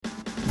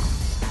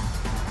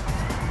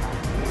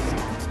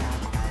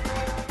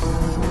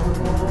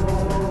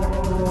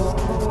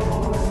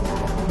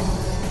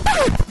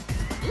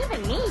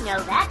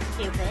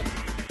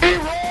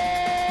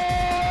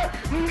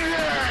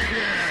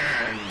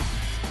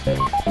And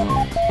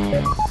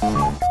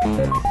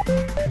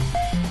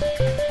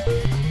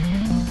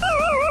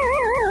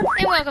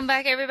welcome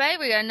back, everybody.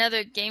 We got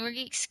another Gamer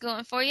Geeks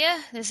going for you.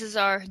 This is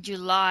our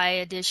July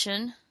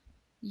edition.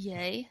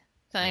 Yay.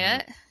 Coming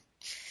up.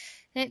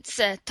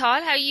 It's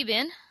Todd, how you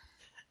been?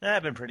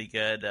 I've been pretty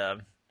good. Had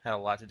a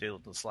lot to do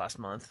with this last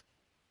month.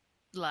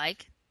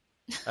 Like.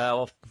 Uh,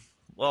 well,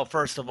 well,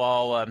 first of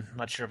all, I'm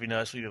not sure if you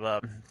noticed,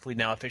 we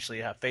now officially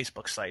have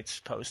Facebook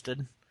sites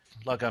posted.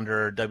 Look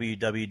under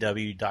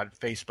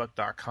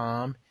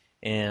www.facebook.com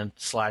and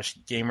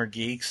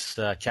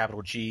 /GamerGeeks,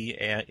 capital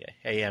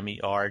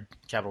GAMER,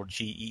 capital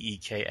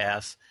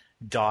GEEKS,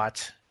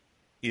 dot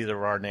either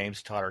of our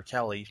names, Todd or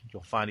Kelly.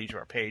 You'll find each of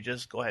our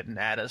pages. Go ahead and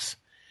add us.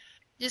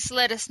 Just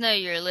let us know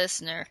you're a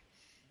listener.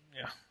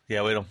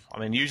 Yeah, we don't. I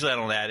mean, usually I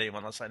don't add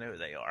anyone unless I know who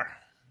they are.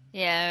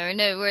 Yeah, or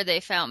know where they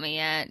found me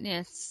at.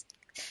 Yes.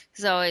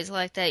 Because I always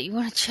like that. You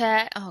want to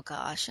chat? Oh,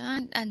 gosh.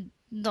 I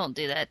don't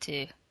do that,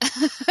 too.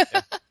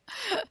 Yeah,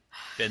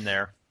 been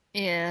there.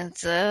 Yeah,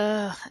 it's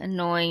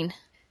annoying.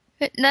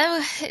 But no,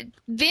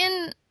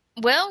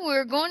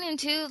 we're going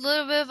into a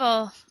little bit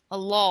of a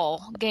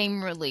lull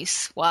game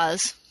release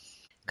wise.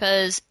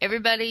 Because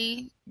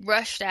everybody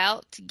rushed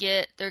out to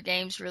get their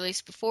games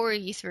released before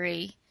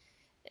E3.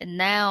 And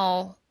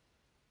now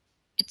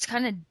it's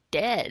kind of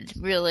dead,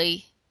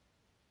 really.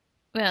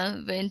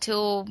 Well,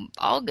 until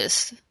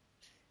August.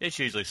 It's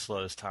usually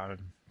slowest time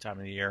of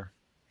the year.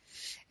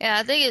 Yeah,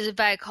 I think it's a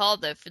bad call,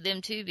 though, for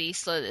them to be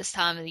slow this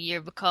time of the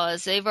year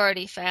because they've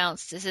already found,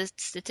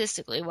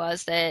 statistically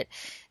wise, that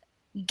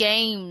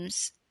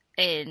games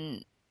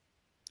and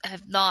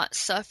have not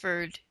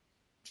suffered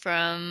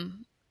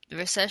from the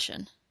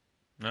recession.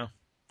 No.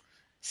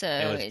 So,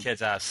 And with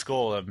kids out of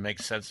school, it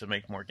makes sense to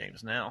make more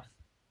games now.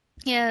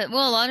 yeah,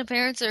 well, a lot of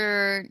parents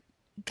are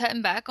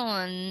cutting back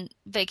on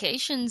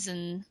vacations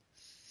and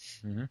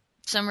Hmm.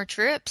 summer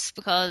trips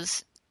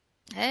because,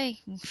 hey,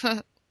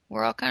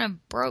 we're all kind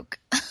of broke.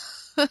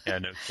 Yeah,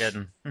 no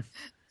kidding.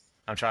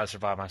 I'm trying to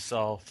survive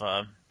myself.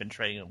 Been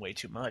trading way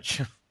too much.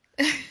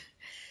 I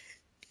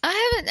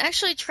haven't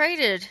actually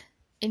traded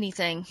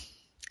anything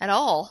at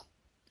all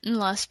in the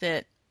last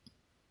bit.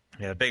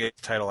 Yeah, the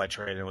biggest title I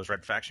traded was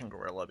Red Faction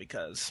Guerrilla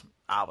because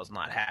I was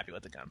not happy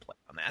with the gunplay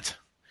on that.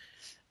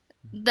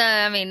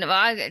 I mean,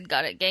 I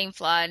got it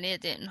GameFly and it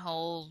didn't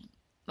hold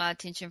my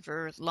attention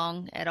for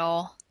long at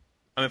all.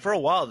 I mean, for a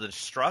while, the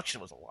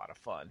destruction was a lot of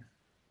fun.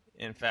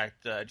 In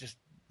fact, just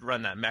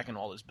run that mech and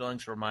all those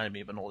buildings reminded me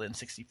of an old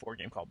N64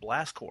 game called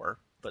Blast Corps.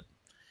 But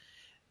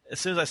as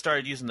soon as I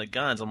started using the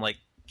guns, I'm like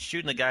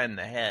shooting the guy in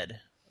the head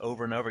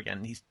over and over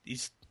again. He's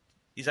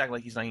acting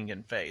like he's not even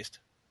getting phased.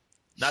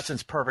 Not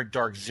since Perfect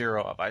Dark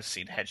Zero have I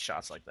seen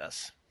headshots like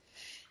this.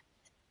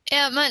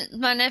 Yeah,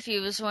 my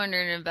nephew was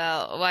wondering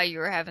about why you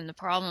were having the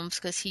problems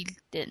because he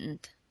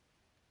didn't.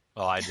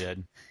 Well, I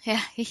did.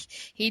 Yeah,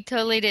 he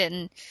totally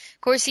didn't.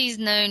 Of course, he's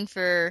known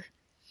for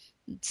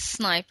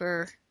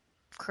sniper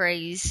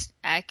craze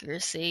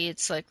accuracy.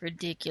 It's like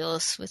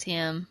ridiculous with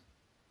him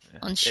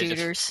on It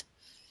shooters.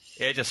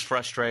 just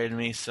frustrated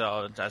me,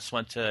 so I just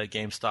went to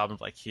GameStop and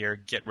was like, here,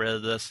 get rid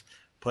of this,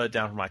 put it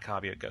down for my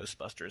copy of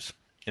Ghostbusters.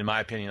 In my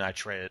opinion, I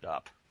traded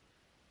up.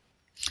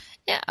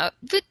 Yeah, I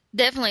would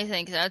definitely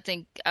think that. I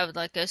think I would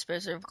like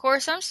Ghostbusters. Of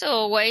course, I'm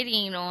still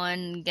waiting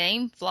on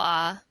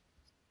GameFly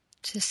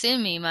to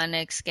send me my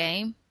next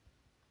game.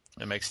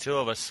 It makes two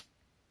of us.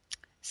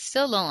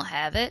 Still don't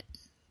have it.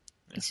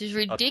 Yeah. This is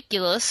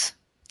ridiculous.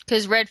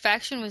 Because Red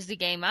Faction was the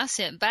game I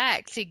sent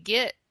back to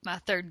get my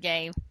third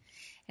game.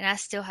 And I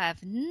still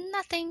have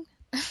nothing.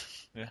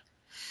 Yeah.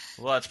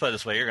 Well, let's put it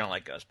this way. You're going to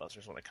like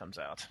Ghostbusters when it comes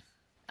out.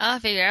 I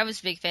figured I was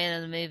a big fan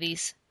of the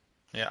movies.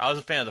 Yeah, I was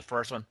a fan of the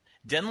first one.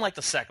 Didn't like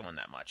the second one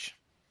that much.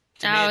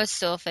 I was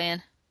still a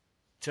fan.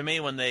 To me,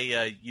 when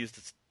they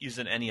used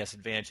an NES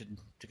Advantage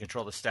to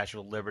control the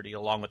Statue of Liberty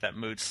along with that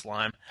mood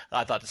slime,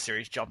 I thought the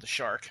series jumped the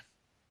shark.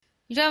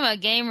 You talking about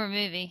game or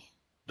movie?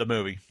 The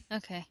movie.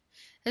 Okay.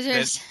 No,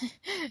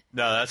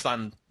 that's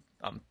not.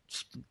 I'm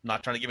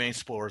not trying to give any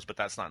spoilers, but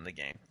that's not in the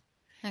game.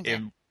 Okay.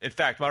 In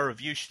fact, my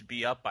review should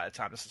be up by the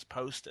time this is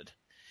posted.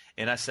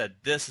 And I said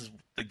the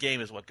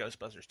game is what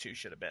Ghostbusters 2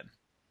 should have been.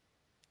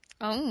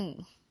 Oh.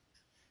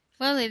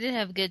 Well, they did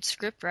have good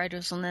script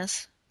writers on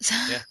this.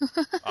 Yeah,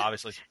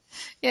 obviously.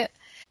 Yeah.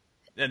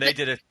 And they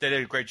did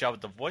a great job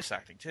with the voice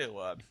acting too.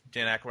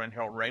 Dan Aykroyd and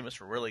Harold Ramis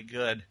were really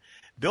good.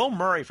 Bill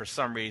Murray, for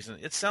some reason,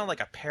 it sounded like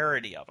a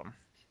parody of him.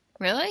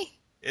 Really?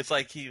 It's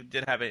like he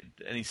didn't have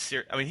any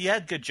serious. I mean, he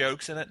had good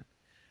jokes in it,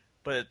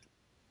 but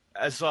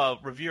as a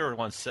reviewer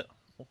once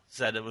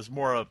said, it was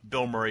more of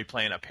Bill Murray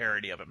playing a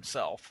parody of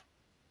himself.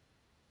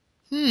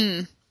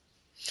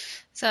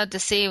 So I have to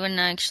see when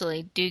I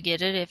actually do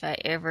get it, if I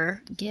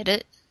ever get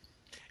it.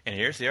 And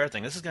here's the other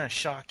thing. This is going to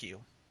shock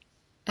you.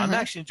 I'm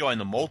actually enjoying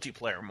the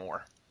multiplayer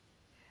more.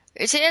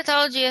 See, I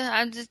told you,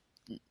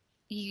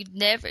 you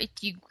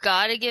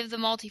gotta give the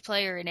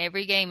multiplayer in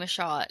every game a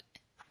shot.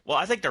 Well,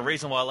 I think the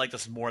reason why I like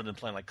this more than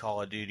playing like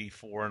Call of Duty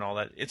 4 and all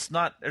that, there's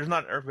not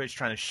everybody's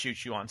trying to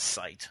shoot you on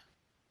sight.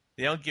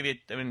 They don't give you.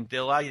 I mean, they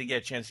allow you to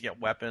get a chance to get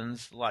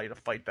weapons, allow you to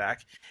fight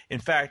back. In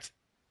fact,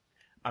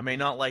 I may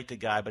not like the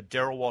guy, but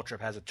Daryl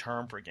Waltrip has a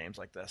term for games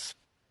like this.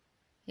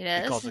 He He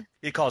does.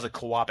 calls it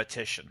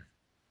coopetition.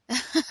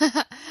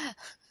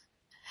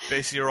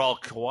 Basically, you're all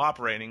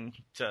cooperating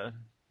to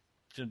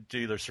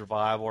either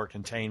survive or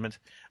containment,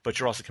 but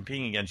you're also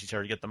competing against each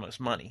other to get the most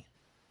money.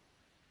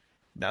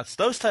 Now, it's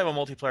those type of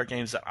multiplayer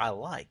games that I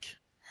like.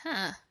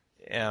 Huh.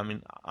 Yeah, I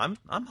mean,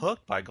 I'm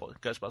hooked by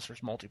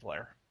Ghostbusters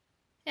multiplayer,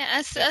 Yeah,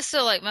 I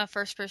still like my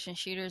first person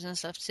shooters and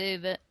stuff too,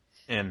 but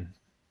and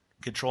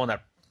controlling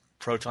that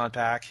proton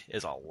pack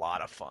is a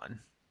lot of fun.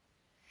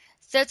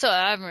 that's what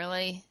I'm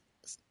really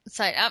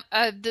excited.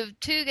 The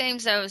two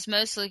games I was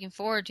most looking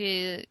forward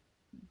to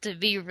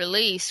be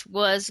released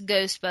was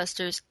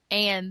Ghostbusters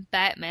and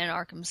Batman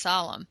Arkham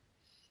Asylum.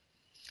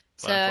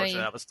 But So,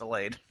 unfortunately, that was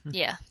delayed.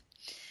 yeah.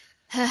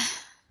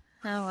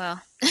 Oh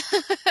well.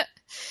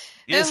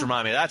 You just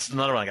remind me. That's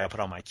another one I got to put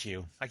on my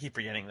queue. I keep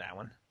forgetting that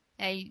one.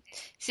 Hey,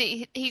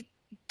 see,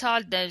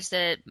 Todd knows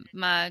that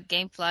my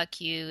GameFly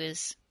queue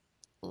is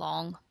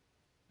long,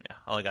 Yeah,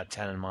 I only got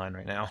 10 in mind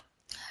right now.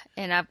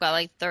 and I've got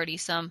like 30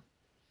 some.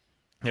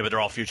 Yeah, but they're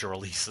all future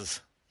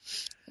releases.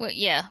 Well,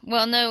 yeah.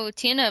 Well, no,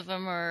 10 of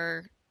them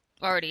are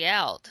already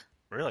out.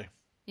 Really?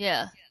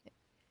 Yeah.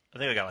 I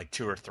think I got like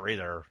 2 or 3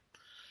 that are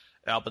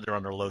out, but they're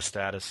under low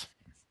status.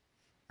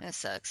 That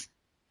sucks.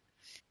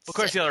 Of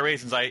course, the other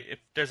reasons if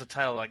there's a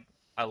title like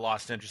I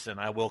lost interest in,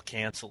 I will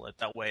cancel it.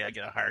 That way, I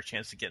get a higher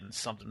chance of getting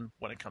something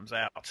when it comes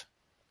out.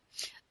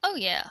 Oh,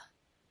 yeah.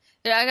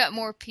 Yeah, I got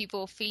more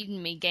people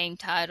feeding me game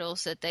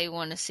titles that they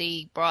want to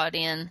see brought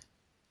in.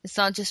 It's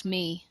not just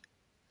me.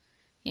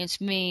 It's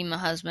me, my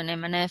husband,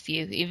 and my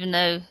nephew, even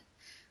though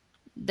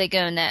they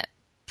go in that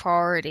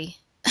priority.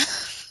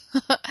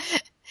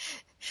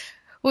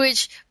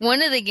 Which,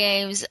 one of the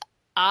games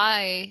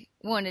I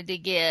wanted to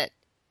get,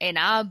 and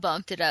I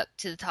bumped it up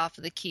to the top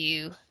of the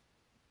queue,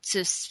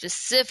 to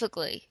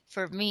specifically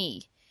for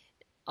me,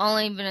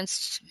 only been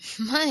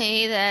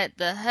money that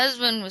the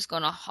husband was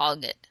going to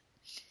hog it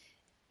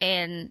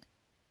and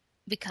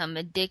become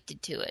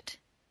addicted to it.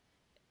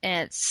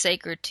 And it's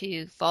Sacred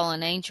to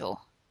Fallen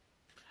Angel.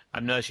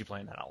 I've noticed you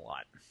playing that a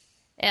lot.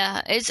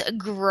 Yeah, it's a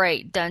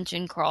great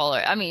dungeon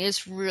crawler. I mean,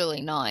 it's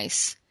really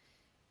nice.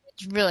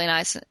 It's really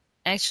nice.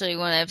 Actually,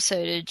 one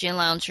episode of Gen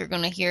Lounge, you're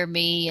going to hear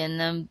me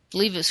and I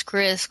believe it's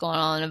Chris going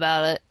on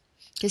about it.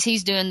 Because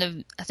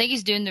I think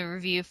he's doing the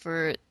review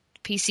for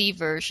PC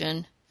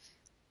version.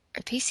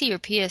 Or PC or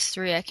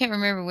PS3. I can't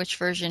remember which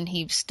version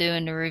he was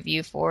doing the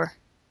review for.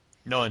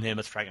 Knowing him,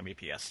 it's probably going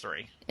to be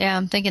PS3. Yeah,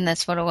 I'm thinking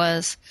that's what it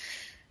was.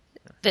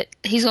 But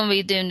he's going to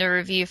be doing the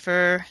review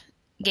for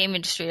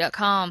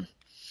GameIndustry.com.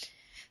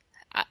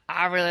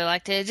 I really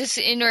liked it. It's just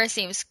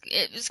interesting.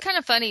 It was kind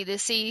of funny to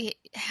see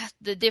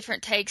the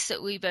different takes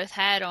that we both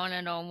had on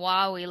it, on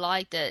why we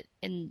liked it.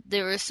 And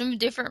there were some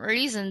different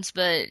reasons,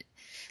 but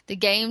the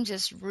game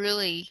just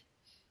really,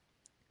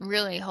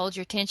 really holds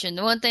your attention.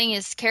 The one thing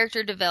is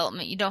character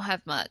development. You don't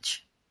have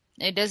much.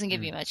 It doesn't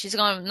give you much. It's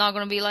not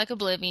going to be like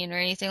Oblivion or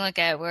anything like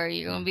that, where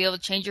you're going to be able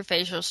to change your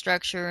facial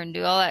structure and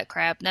do all that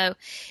crap. No,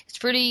 it's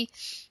pretty.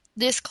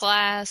 This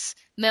class,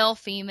 male,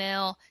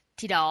 female,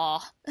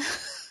 ta-da.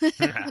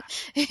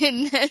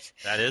 And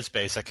that is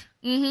basic.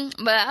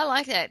 But I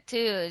like that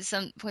too. At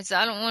some points,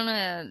 I don't want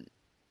to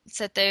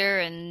sit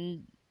there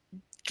and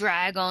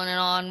drag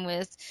on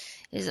with,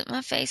 is it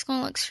my face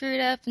going to look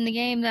screwed up in the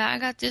game that I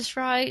got this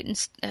right?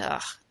 And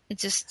it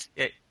just,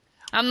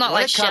 I'm not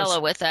like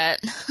Shella with that.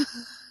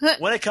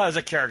 When it comes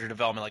to character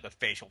development, like with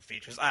facial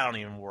features, I don't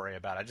even worry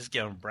about it. I just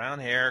give them brown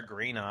hair,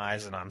 green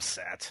eyes, and I'm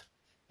set.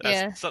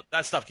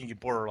 That stuff can get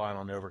borderline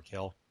on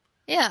overkill.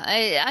 Yeah,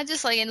 I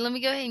just like, and let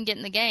me go ahead and get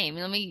in the game.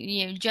 Let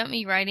me, jump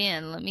me right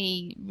in. Let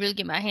me really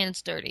get my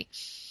hands dirty.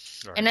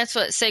 Right. And that's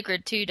what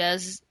Sacred 2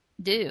 does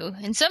do.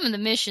 And some of the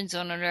missions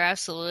on it are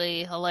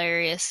absolutely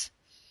hilarious.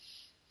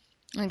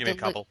 Like give me a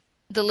couple.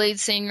 The lead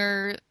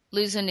singer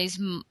losing his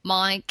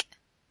mic,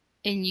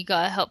 and you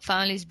gotta help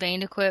find his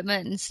band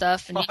equipment and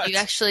stuff, and you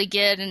actually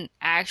get an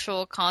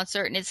actual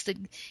concert, and it's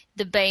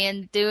the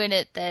band doing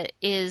it that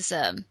is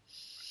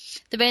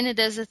the band that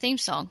does the theme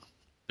song.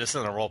 This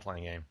isn't a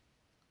role-playing game.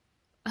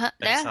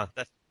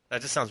 That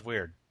just sounds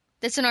weird.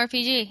 That's an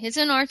RPG. It's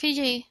an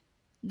RPG.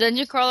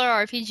 Dungeon crawler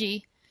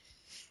RPG.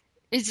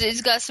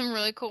 It's got some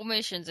really cool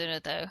missions in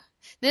it, though.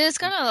 Then it's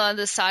kind of a lot of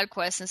the side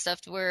quests and stuff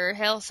where,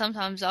 hell,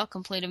 sometimes I'll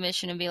complete a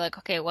mission and be like,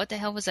 okay, what the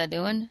hell was I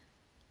doing?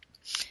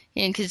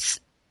 And because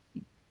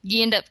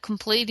you end up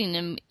completing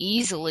them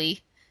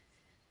easily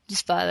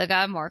just by the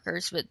guide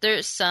markers. But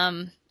there's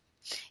some...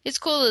 It's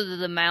cool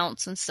the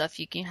mounts and stuff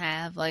you can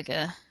have, like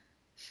a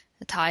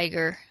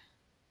tiger.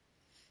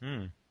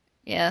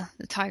 Yeah,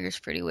 the tiger's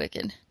pretty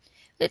wicked.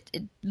 It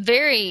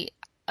very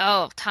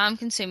time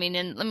consuming,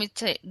 and let me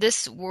tell you,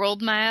 this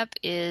world map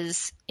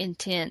is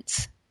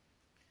intense.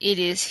 It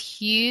is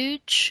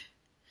huge.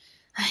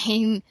 I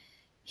mean,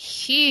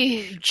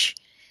 huge.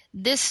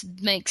 This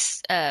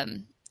makes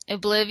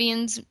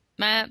Oblivion's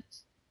map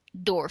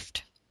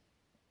dwarfed.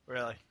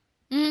 Really?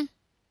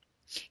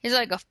 It's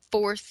like a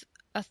fourth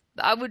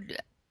I would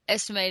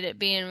estimate it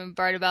being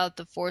right about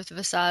the fourth of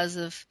the size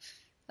of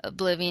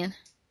Oblivion.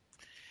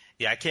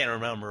 Yeah, I can't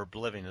remember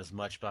Oblivion as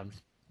much, but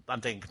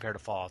I'm thinking compared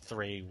to Fallout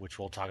 3, which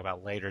we'll talk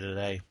about later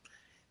today.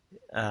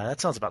 That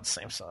sounds about the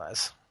same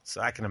size,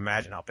 so I can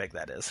imagine how big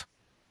that is.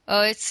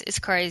 Oh, it's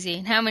crazy.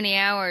 And how many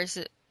hours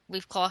that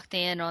we've clocked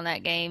in on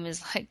that game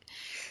is like,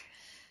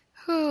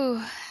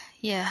 whew,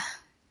 yeah.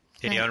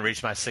 Yeah, you haven't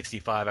reached my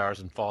 65 hours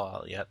in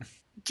Fallout yet.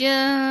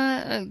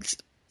 Yeah.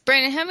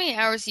 Brandon, how many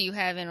hours do you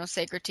have in on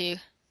Sacred 2?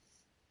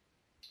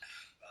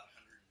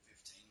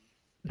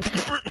 About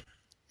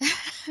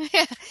 115.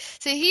 Yeah.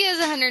 So he has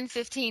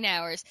 115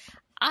 hours.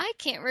 I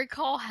can't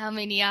recall how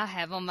many I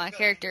have on my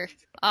character.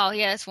 Oh,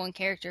 yeah, that's one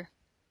character.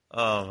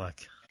 Oh my god,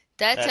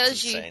 That that's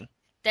tells you insane.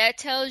 that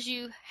tells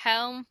you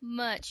how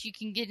much you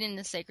can get in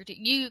the Sacred 2.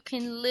 You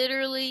can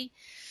literally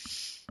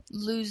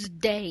lose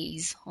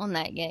days on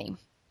that game.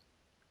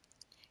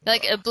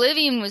 Like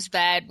Oblivion was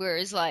bad, where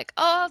it's like,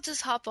 oh, I'll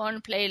just hop on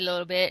and play a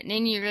little bit, and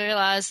then you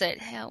realize that,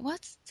 hell,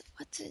 what's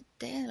it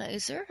there? Like,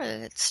 is there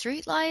a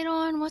street light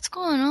on? What's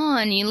going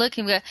on? And you look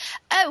and go,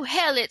 oh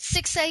hell, it's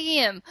 6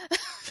 a.m.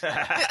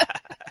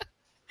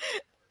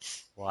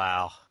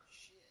 Wow.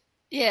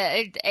 Yeah,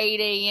 8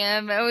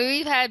 a.m. I mean,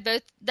 we've had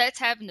both. That's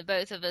happened to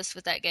both of us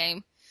with that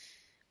game,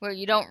 where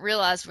you don't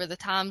realize where the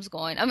time's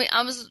going. I mean,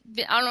 I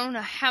don't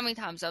know how many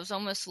times I was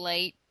almost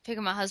late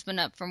picking my husband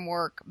up from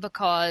work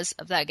because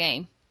of that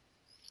game.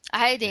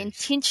 I had to Jeez.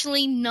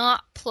 intentionally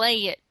not play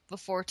it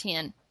before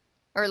 10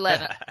 or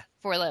 11,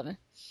 before 11.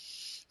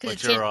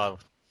 But you're all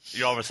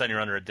of a sudden you're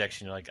under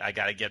addiction. You're like, I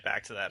got to get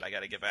back to that. I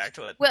got to get back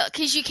to it. Well,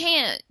 because you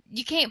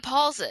can't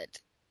pause it.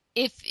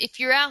 If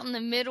you're out in the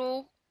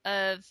middle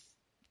of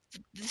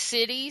the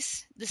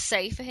cities, the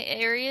safe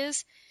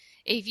areas,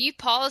 if you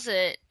pause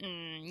it,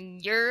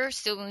 you're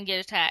still going to get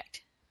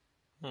attacked.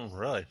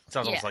 Really? It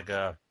sounds Yeah, almost like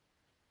a,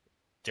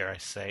 dare I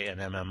say, an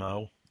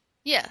MMO.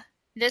 yeah.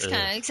 That's kind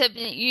Ugh. of, except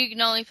you can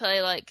only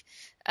play like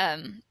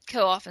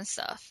co-op and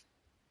stuff.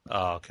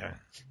 Oh, okay.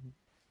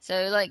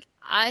 So like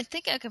I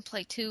think I can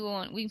play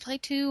we can play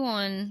two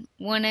on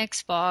one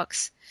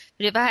Xbox,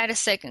 but if I had a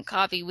second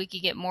copy, we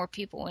could get more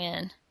people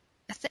in.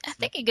 I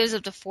think it goes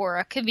up to four.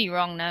 I could be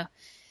wrong though.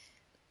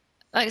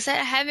 Like I said,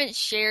 I haven't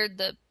shared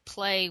the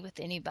play with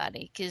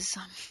anybody because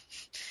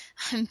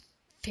I'm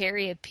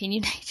very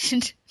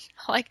opinionated.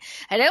 Like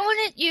I don't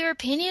want your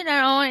opinion.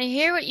 I don't want to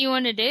hear what you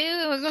want to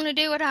do. We're going to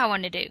do what I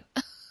want to do.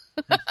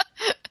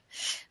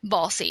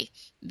 Bossy,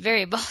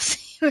 very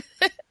bossy.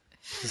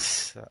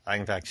 I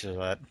can fact check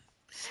that.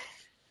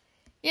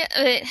 Yeah,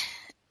 but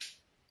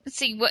let's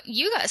see what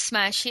you got.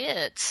 Smash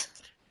hits.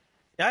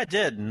 Yeah, I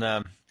did. And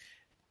I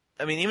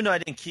mean, even though I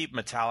didn't keep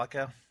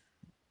Metallica,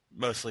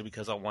 mostly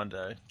because I wanted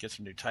to get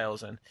some new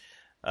titles in,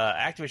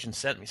 Activision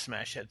sent me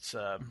Smash Hits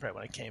right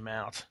when it came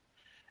out.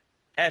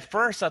 At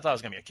first, I thought it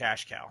was going to be a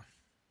cash cow.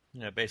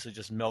 Basically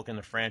just milking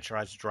the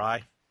franchise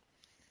dry.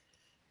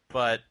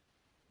 But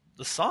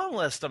the song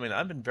list, I mean,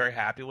 I've been very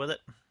happy with it.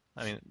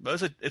 I mean,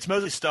 it's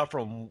mostly stuff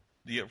from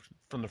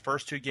the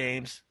first two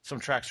games, some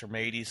tracks from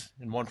 '80s,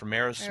 and one from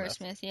Aerosmith.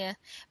 Aerosmith, yeah.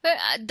 But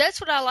that's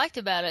what I liked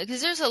about it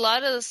because there's a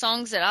lot of the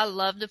songs that I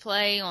love to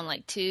play on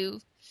like 2,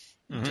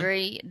 Hmm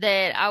 3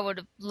 that I would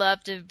have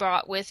loved to have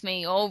brought with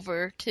me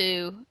over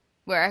to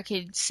where I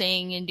could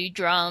sing and do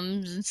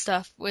drums and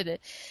stuff with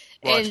it.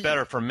 Well, it's And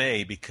better for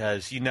me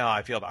because you know how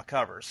I feel about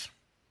covers.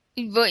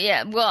 but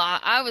yeah, well,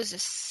 I was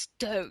just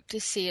stoked to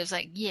see. I was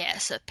like,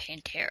 yes, a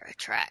Pantera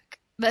track.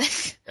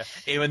 But Yeah.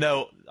 Even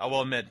though I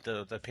will admit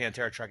the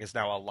Pantera track is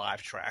now a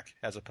live track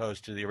as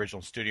opposed to the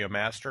original studio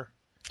master.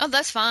 oh,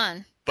 that's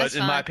fine. But That's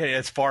in my fine. opinion,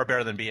 it's far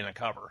better than being a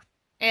cover.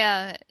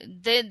 Yeah,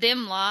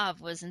 them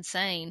live was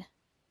insane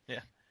Yeah.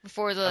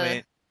 before I the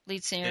mean,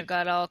 lead singer it,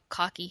 got all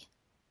cocky.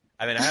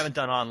 I haven't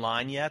done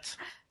online yet.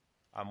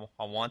 I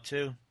want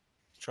to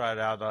try it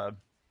out.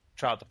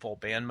 Try out the full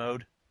band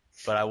mode.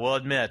 But I will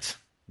admit,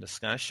 this is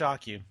gonna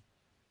shock you.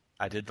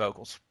 I did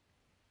vocals.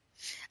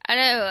 I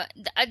know.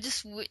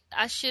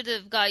 I should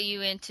have got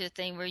you into a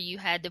thing where you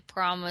had to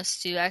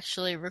promise to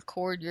actually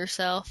record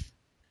yourself.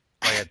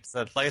 Like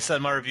I said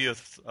in my review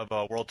of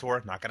World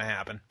Tour, not gonna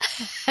happen.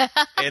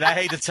 And I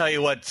hate to tell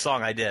you what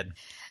song I did.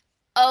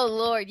 Oh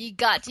Lord, you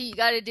got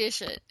to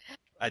dish it.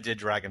 I did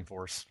Dragon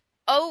Force.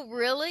 Oh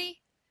really?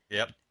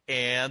 Yep.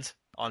 And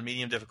on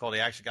medium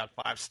difficulty, I actually got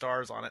 5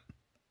 stars on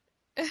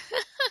it.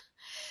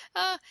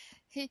 Uh,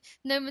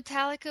 no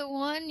Metallica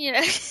one, you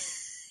know.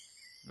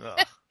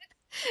 Ugh.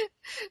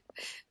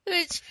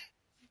 Which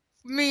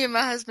me and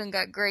my husband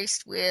got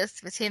graced with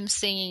him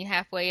singing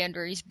halfway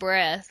under his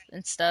breath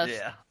and stuff.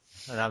 Yeah.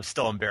 And I'm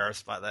still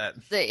embarrassed by that.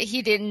 That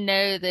he didn't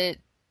know that.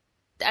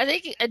 I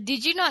think.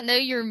 Did you not know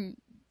your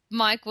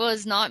mic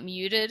was not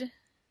muted?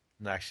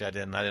 And actually, I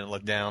didn't. I didn't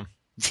look down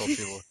until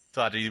people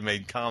thought you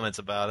made comments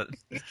about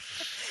it.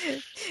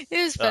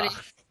 It was funny.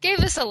 Ugh. Gave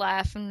us a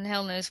laugh, and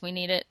hell knows we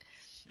need it.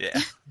 Yeah.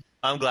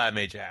 I'm glad I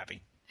made you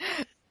happy.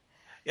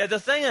 Yeah, the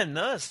thing I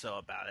noticed, though,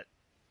 about it,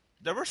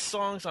 there were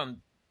songs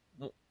on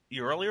the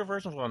earlier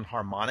versions when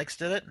Harmonix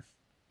did it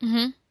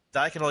Hmm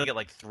that I could only get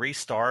like 3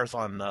 stars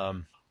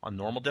on on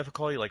normal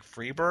difficulty, like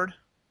Freebird.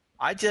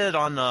 I did it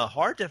on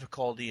hard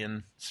difficulty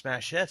in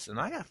Smash Hits, and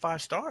I got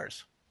 5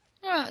 stars.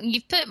 Well,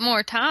 you've put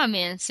more time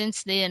in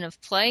since then of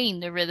playing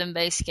the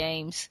rhythm-based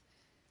games.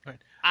 Right.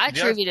 I The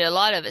other, attributed a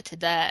lot of it to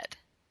that.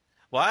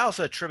 well, I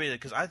also attribute it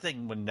because I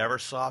think when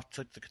Neversoft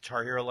took the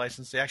Guitar Hero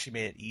license, they actually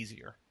made it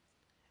easier,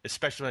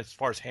 especially as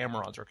far as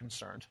hammer-ons are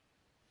concerned.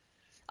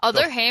 Oh, The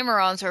their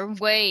hammer-ons are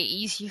way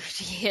easier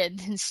to get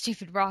than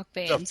stupid rock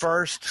the bands.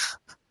 first,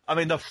 I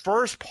mean, the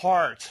first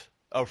part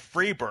of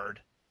Freebird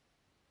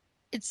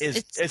It's is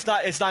it's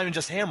it's not even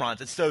just hammer-ons.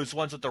 It's those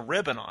ones with the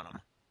ribbon on them.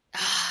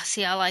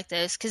 see, I like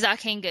those because I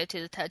can go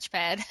to the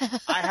touchpad.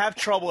 I have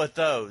trouble with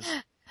those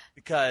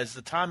because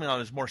the timing on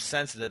them is more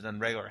sensitive than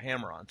regular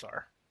hammer-ons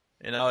are.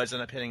 And I always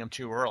end up hitting them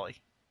too early.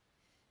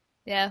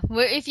 Yeah,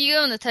 well, if you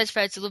go on the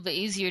touchpad, it's a little bit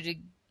easier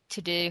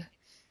to do.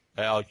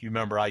 Well, you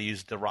remember I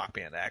used the Rock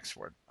Band X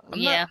for it.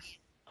 Yeah,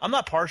 I'm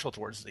not partial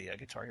towards the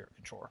Guitar Hero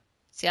controller.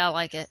 see, I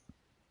like it.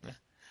 Yeah.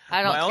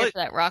 I don't My care only, for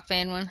that rock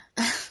band one.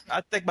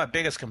 I think my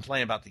biggest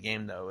complaint about the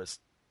game though is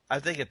I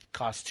think it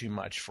costs too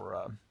much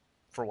for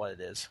what it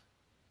is.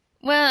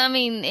 Well, I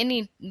mean,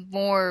 any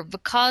more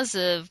because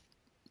of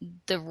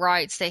the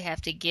rights they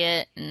have to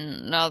get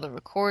and all the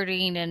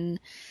recording, and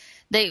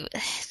they've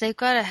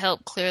got to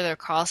help clear their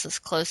costs as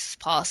close as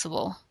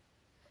possible.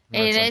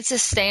 And That's it's a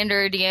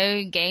standard,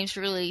 games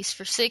release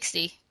for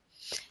 60.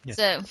 yeah.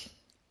 So,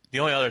 The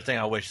only other thing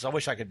I wish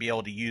I could be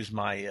able to use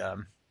my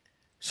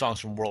songs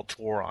from World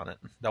Tour on it.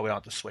 That way I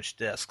don't have to switch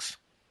discs.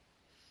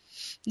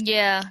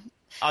 yeah.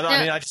 I Now,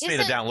 mean, I just mean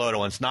the isn't downloaded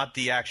ones, not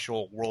the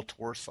actual World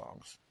Tour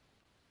songs.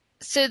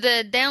 so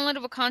the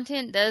downloadable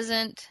content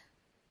doesn't.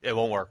 It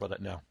won't work with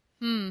it, no.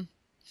 Hmm.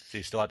 So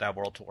you still have to have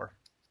World Tour.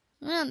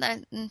 Well,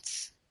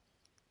 that's.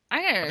 I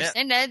can I mean,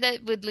 understand that.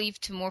 That would lead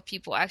to more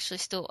people actually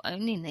still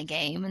owning the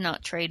game and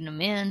not trading them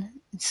in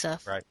and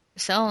stuff. right.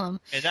 Sell them.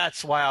 And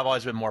that's why I've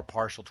always been more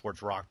partial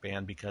towards Rock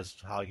Band because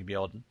of how you can be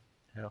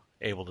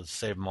able to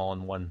save them all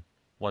in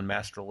one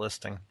master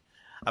listing.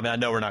 I mean, I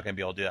know we're not going to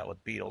be able to do that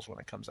with Beatles when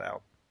it comes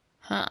out.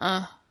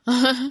 Uh-uh.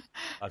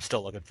 I'm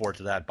still looking forward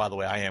to that. By the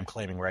way, I am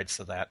claiming rights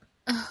to that.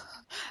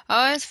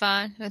 Oh, it's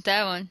fine with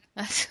that one.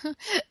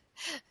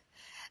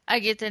 I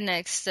get the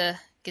next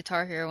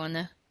Guitar Hero one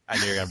though. I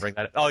knew you were going to bring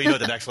that up. Oh, you know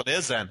what the next one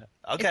is then.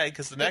 Okay,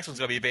 because the next one's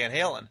going to be Van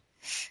Halen.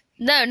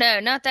 No,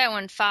 not that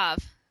one. 5.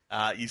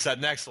 You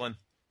said next one.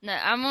 No,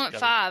 I want Gotta-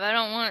 5. I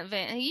don't want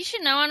Van. You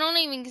should know. I don't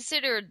even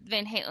consider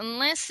Van Halen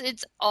unless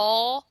it's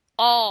all,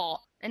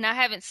 and I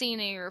haven't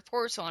seen any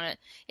reports on it.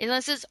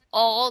 Unless it's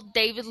all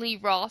David Lee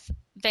Roth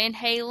Van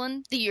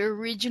Halen, the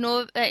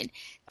original, then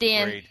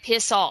Agreed.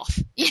 piss off.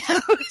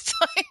 It's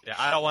like, Yeah,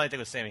 I don't want anything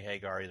with Sammy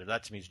Hagar either.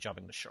 That to me is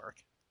jumping the shark.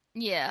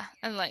 yeah,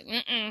 I'm like,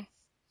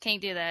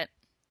 can't do that.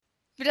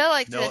 But I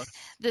like No,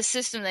 the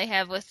system they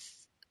have with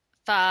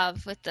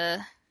 5, with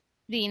the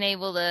being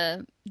able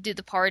to do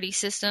the party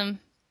system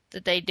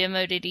that they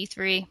demoed at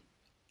E3,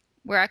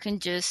 where I can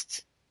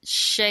just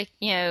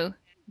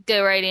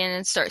go right in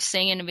and start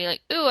singing and be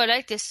like, ooh, I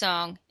like this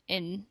song,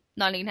 and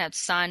not even have to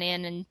sign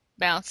in and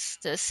bounce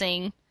to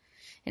sing,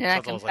 and then I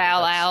sounds can almost like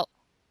foul that's out.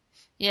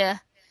 Yeah.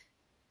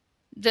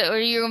 Or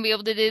you're going to be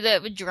able to do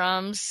that with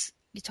drums,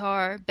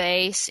 guitar,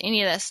 bass,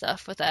 any of that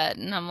stuff with that.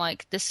 And I'm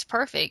like, this is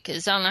perfect,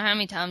 because I don't know how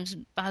many times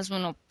my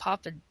husband will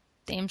pop a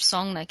damn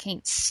song that I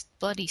can't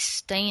bloody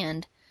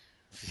stand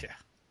yeah.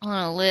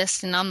 on a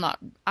list, and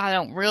I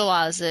don't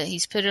realize that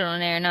he's put it on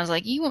there, and I was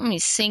like, you want me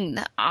to sing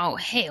that? Oh,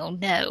 hell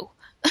no.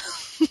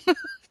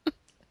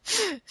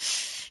 It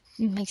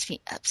makes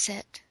me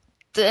upset.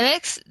 The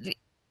next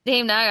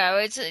game that I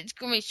got, it's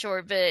going to be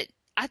short, but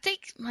I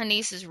think my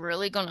niece is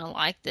really going to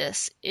like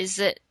this, is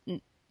that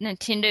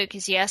Nintendo,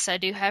 because yes, I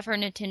do have her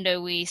Nintendo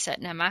Wii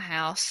sitting at my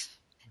house.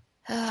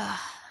 That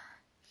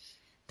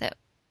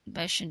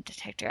motion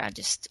detector, I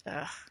just,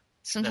 And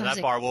sometimes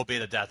that bar will be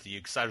the death of you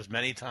because there's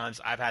many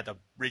times I've had to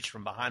reach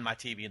from behind my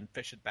TV and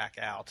fish it back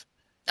out.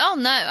 oh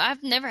no,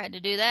 I've never had to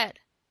do that.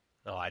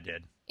 Oh, I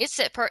did. It's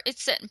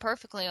sitting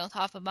perfectly on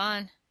top of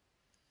mine.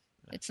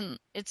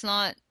 It's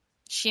not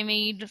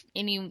shimmied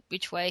any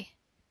which way.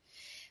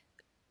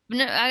 But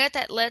no, I got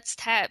that Let's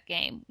Tap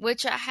game,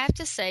 which I have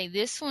to say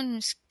this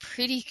one's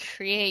pretty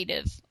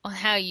creative on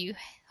how you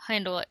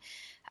handle it.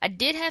 I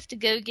did have to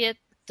go get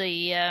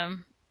the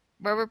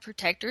rubber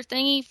protector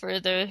thingy for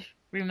the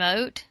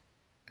remote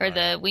or Right.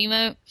 the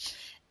Wiimote,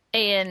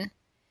 and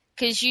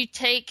because you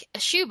take a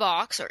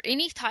shoebox or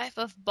any type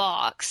of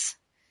box,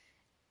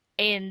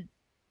 and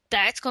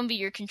that's going to be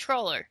your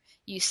controller.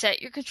 You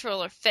set your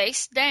controller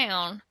face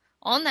down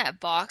on that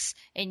box,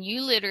 and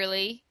you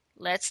literally,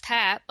 let's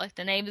tap, like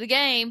the name of the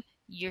game,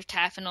 you're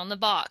tapping on the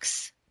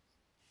box.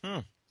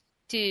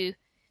 To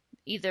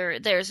either,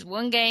 there's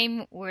one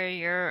game where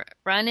you're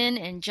running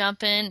and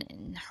jumping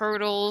and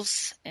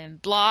hurdles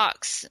and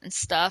blocks and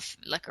stuff,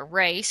 like a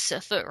race,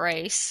 a foot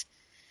race.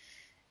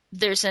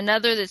 There's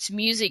another that's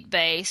music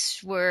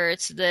based where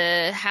it's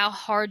how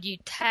hard you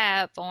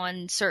tap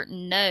on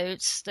certain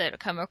notes that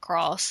come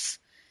across.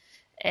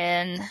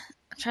 And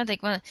I'm trying to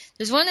think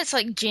there's one that's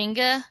like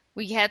Jenga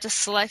where you have to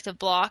select a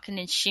block and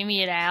then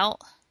shimmy it out.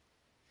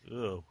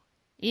 Ooh.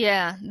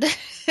 Yeah.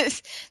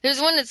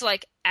 There's one that's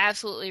like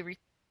absolutely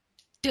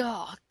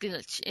oh,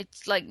 gosh.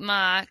 It's like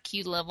my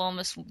IQ level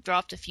almost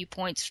dropped a few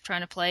points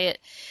trying to play it.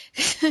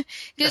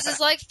 Because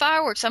it's like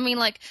fireworks. I mean,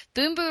 like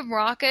Boom Boom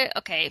Rocket.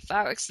 Okay,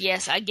 fireworks.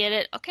 Yes, I get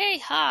it. Okay,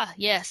 ha,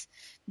 yes.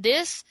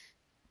 This,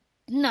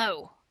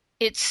 no.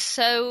 It's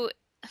so.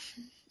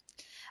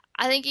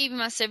 I think even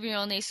my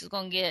 7-year-old niece is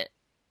going to get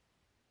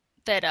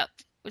fed up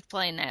with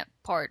playing that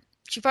part.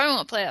 She probably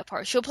won't play that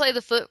part. She'll play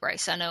the foot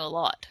race, I know a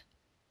lot.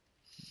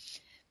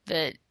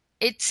 But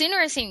it's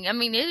interesting. I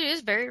mean, it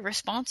is very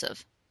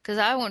responsive. Because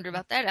I wonder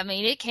about that. I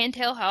mean, it can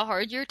tell how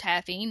hard you're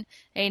tapping,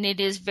 and it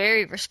is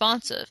very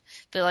responsive.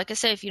 But like I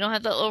said, if you don't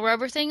have that little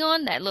rubber thing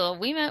on, that little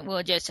Wiimote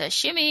will just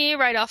shimmy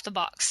right off the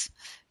box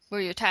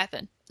where you're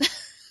tapping.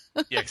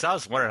 Yeah, because I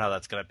was wondering how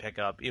that's going to pick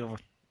up, even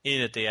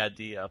if they had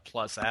the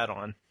Plus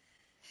add-on.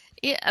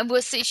 Yeah,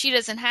 well, see, she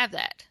doesn't have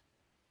that.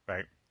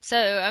 Right. So,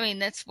 I mean,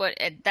 that's what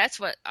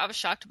I was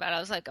shocked about.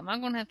 I was like, am I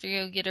going to have to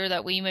go get her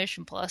that Wii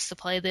Motion Plus to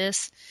play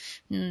this?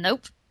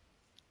 Nope.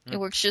 It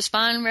works just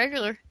fine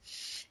regular.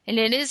 And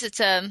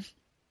it's a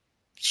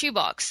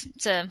shoebox.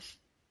 It's I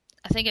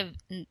think a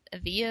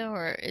Via,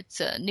 or it's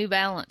a New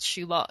Balance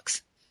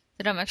shoebox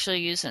that I'm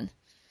actually using.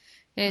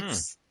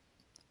 It's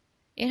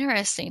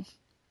interesting.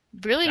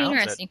 Really Sounds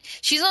interesting.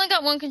 She's only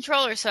got one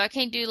controller, so I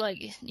can't do like,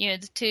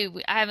 the two.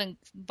 I haven't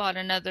bought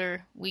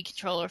another Wii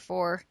controller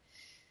for her,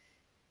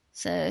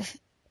 so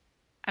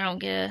I don't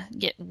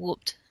get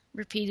whooped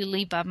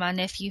repeatedly by my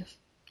nephew.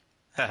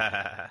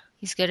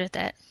 He's good at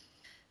that.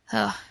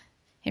 Oh,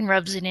 and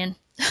rubs it in.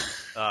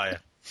 Oh, yeah.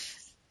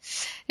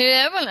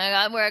 Yeah, one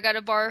where I got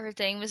to borrow her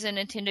thing was a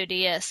Nintendo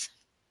DS.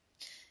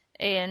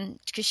 And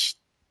because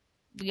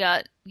we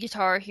got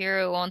Guitar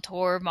Hero on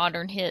tour,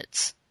 Modern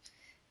Hits.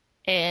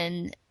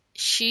 And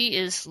she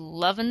is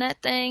loving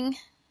that thing.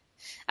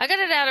 I got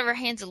it out of her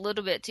hands a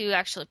little bit to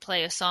actually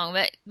play a song.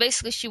 But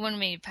basically, she wanted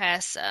me to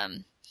pass,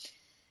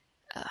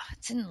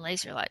 it's in the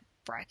laser light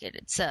bracket.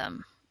 It's,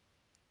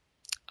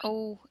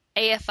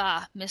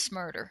 AFI, Miss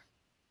Murder.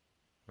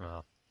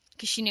 Well,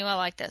 Because she knew I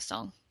liked that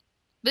song.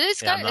 But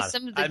it's got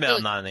some of the I'm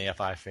not an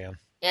AFI fan.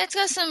 Yeah, it's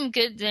got some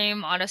good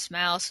name, Modest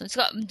Mouse. And it's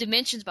got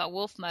Dimensions by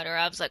Wolf Mother.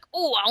 I was like,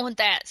 oh, I want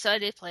that. So I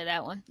did play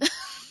that one.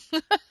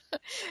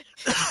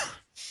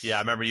 Yeah, I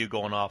remember you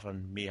going off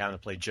on me having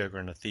to play Joker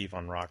and the Thief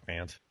on Rock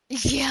Band.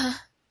 Yeah.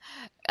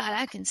 God,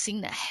 I can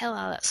sing the hell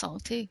out of that song,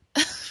 too.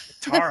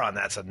 Guitar on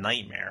that's a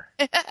nightmare.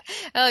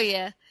 Oh,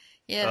 yeah.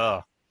 Yeah.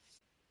 Oh,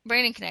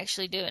 Brandon can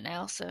actually do it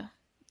now, so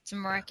it's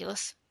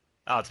miraculous.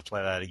 I'll have to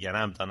play that again.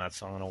 I haven't done that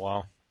song in a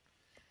while.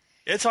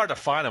 It's hard to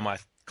find in my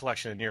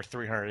collection of near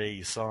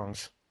 380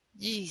 songs.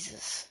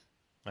 Jesus.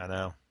 I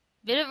know.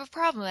 Bit of a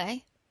problem, eh?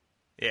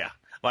 Yeah.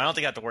 Well, I don't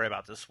think I have to worry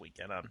about this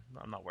weekend. I'm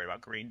not worried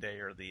about Green Day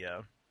or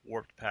the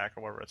Warped Pack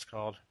or whatever it's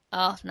called.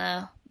 Oh,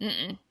 no.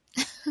 Mm-mm.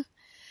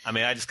 I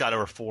mean, I just got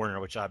over Foreigner,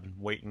 which I've been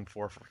waiting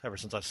for ever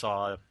since I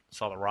saw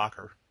the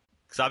Rocker.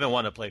 Because I've been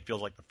wanting to play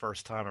Feels Like the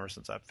First Time ever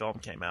since that film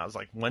came out. I was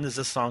like, when is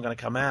this song going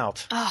to come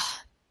out? Oh,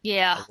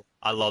 yeah.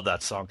 I love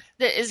that song.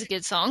 That is a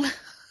good song.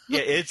 Yeah,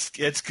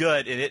 it's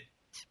good. And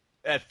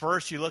at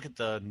first, you look at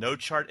the note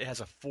chart, it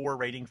has a 4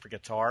 rating for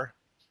guitar.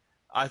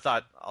 I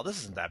thought, oh,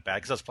 this isn't that bad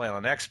because I was playing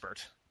on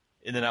Expert.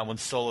 And then that one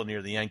solo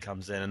near the end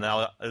comes in, and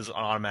now it was an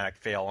automatic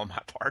fail on my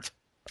part.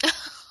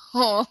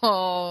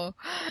 Oh.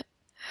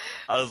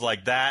 I was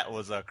like, that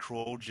was a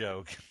cruel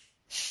joke.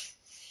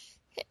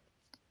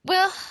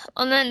 Well,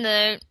 on that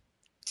note,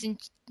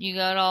 since you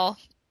got all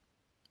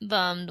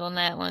bummed on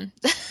that one,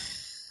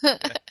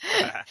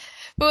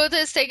 we'll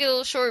just take a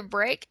little short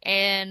break,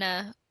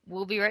 and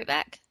we'll be right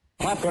back.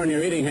 Popcorn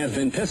you're eating has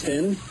been pissed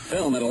in.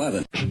 Film at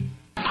 11.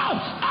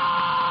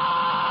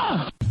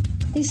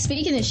 He's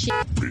speaking of shit.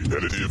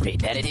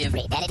 Repetitive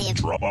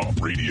drama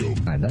radio.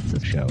 That's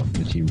a show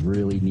that you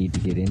really need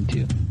to get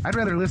into. I'd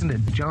rather listen to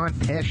John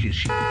Tesh's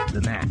shit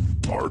than that.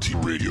 RT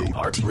Radio.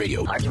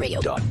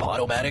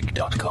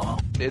 RTRadio.podomatic.com.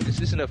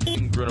 This isn't a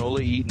f***ing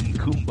granola eating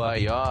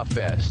kumbaya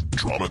fest.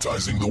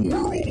 Dramatizing the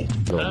world.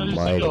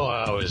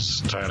 I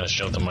was trying to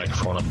shove the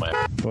microphone up my...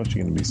 Of course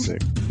you're going to be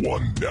sick.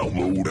 One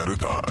download at a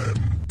time.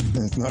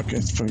 It's not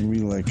going to be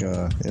like,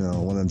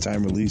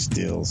 one-time release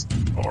deals.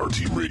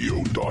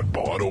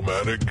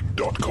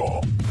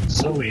 RTRadio.podomatic.com.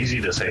 So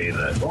easy to say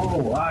that,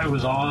 I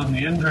was on the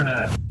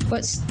internet.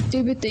 What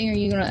stupid thing are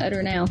you going to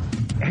utter now?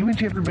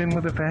 Haven't you ever been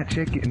with a fat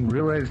chick and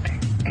realized,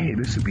 hey,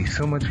 this would be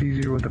so much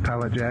easier with a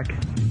pallet jack?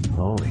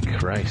 Holy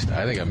Christ,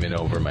 I think I'm in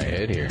over my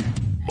head here.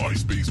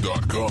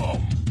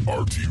 MySpace.com.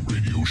 RT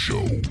Radio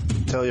Show.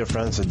 Tell your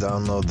friends to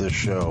download this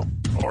show.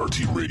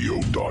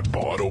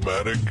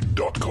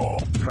 RTRadio.podomatic.com.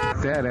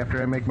 Fuck that,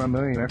 after I make my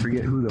million, I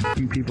forget who the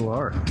you people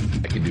are.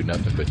 I can do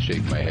nothing but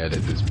shake my head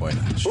at this point.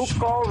 Who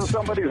calls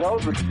somebody's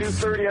house at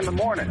 2:30 in the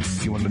morning?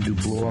 You want to do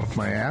blow off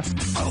my ass?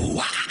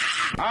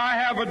 I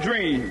have a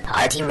dream.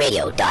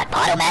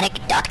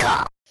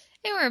 RTRadio.podomatic.com.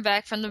 Hey, we're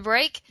back from the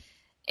break.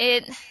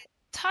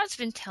 Todd's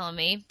been telling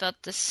me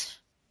about this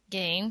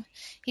game.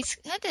 He's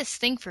had this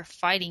thing for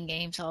fighting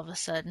games all of a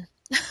sudden.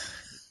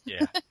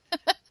 Yeah.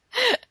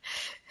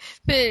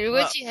 But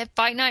what you had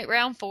Fight Night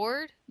Round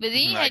Forward, but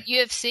then you Right. had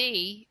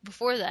UFC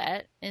before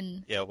that,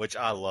 and Yeah, which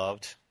I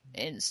loved.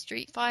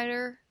 Street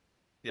Fighter.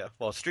 Yeah,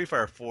 well, Street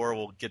Fighter 4,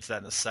 we'll get to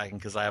that in a second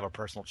because I have a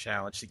personal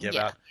challenge to give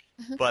Yeah. out.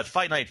 But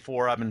Fight Night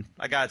 4,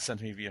 I got it sent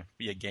to me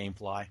via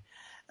GameFly.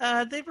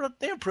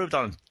 They improved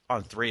on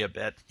 3 a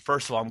bit.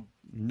 First of all,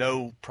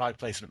 no product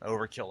placement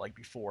overkill like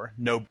before.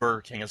 No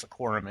Burger King as a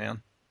corner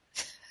man.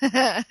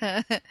 And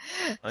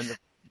the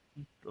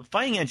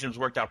fighting engines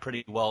worked out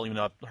pretty well, even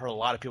though I've heard a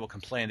lot of people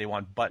complain they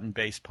want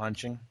button-based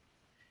punching.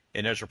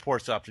 And there's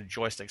reports up to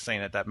Joystick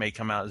saying that may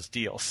come out as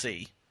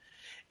DLC.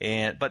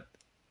 But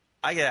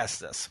I get asked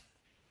this.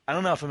 I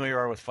don't know how familiar you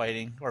are with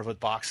fighting or with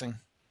boxing,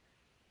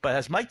 but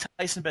has Mike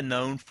Tyson been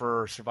known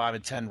for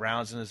surviving 10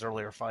 rounds in his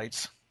earlier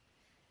fights?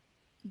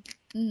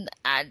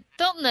 I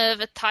don't know of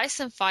a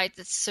Tyson fight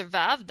that's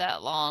survived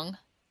that long.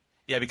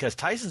 Yeah, because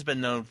Tyson's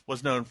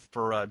was known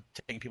for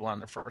taking people out in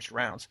their first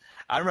rounds.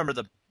 I remember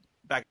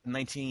back in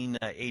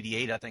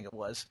 1988, I think it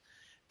was,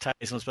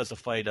 Tyson was supposed to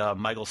fight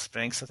Michael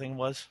Spinks, I think it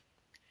was,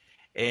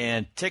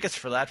 and tickets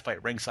for that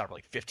fight ringside were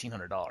like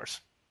 $1,500.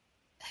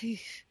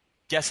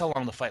 Guess how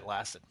long the fight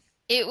lasted?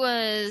 It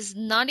was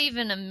not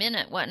even a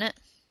minute, wasn't it?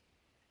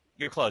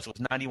 You're close. It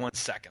was 91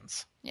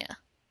 seconds. Yeah.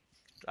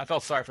 I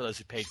felt sorry for those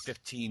who paid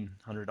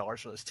 $1,500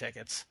 for those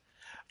tickets.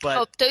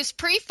 But those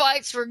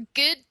pre-fights were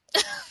good.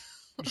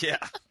 Yeah.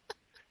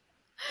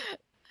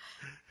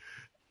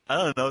 I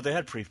don't know. They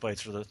had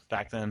pre-fights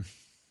back then.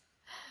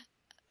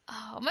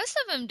 Oh, most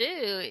of them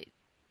do,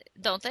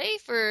 don't they?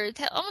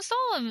 Almost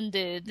all of them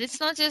do.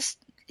 It's not just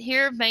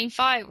here main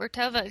fight. We're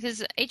tough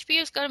because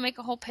HBO's got to make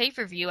a whole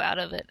pay-per-view out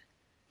of it.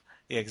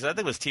 Yeah, because I think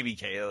it was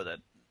TVKO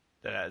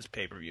that has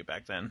pay-per-view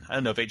back then. I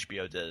don't know if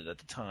HBO did it at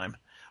the time.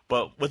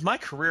 But with my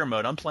career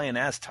mode, I'm playing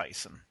as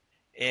Tyson.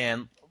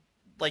 And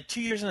like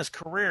 2 years in his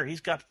career,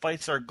 he's got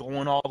fights that are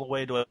going all the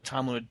way to a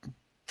time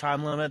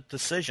limit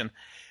decision.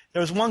 There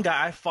was one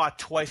guy I fought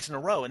twice in a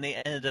row, and they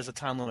ended as a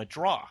time limit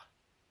draw.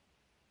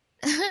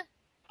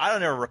 I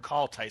don't ever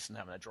recall Tyson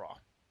having a draw.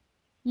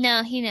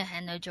 No, he never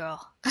had no draw.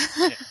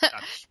 Yeah,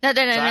 Not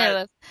that I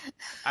know of.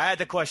 I had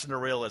to question the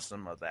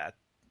realism of that.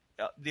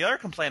 The other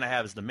complaint I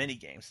have is the mini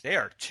games. They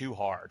are too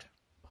hard,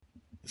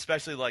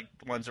 especially like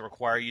the ones that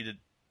require you to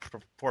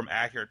perform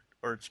accurate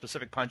or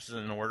specific punches in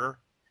an order.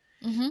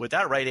 Mm-hmm. With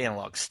that right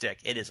analog stick,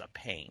 it is a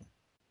pain.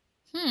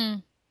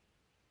 I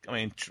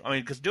mean,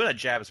 because doing a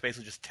jab is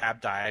basically just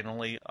tap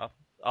diagonally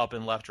up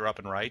and left or up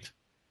and right.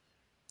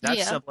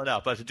 That's simple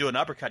enough. But to do an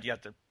uppercut, you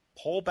have to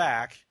pull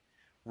back,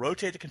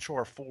 rotate the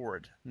controller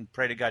forward, and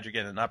pray to God you're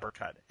getting an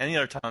uppercut. Any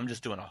other time, I'm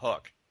just doing a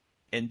hook.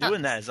 And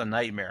doing that is a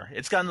nightmare.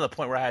 It's gotten to the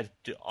point where I had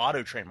to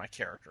auto-train my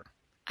character.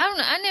 I don't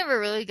know. I never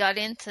really got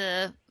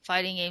into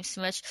fighting games too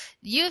much.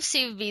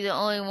 UFC would be the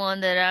only one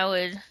that I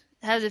would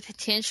have the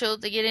potential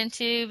to get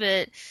into,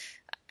 but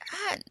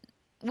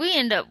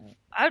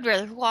I'd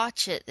rather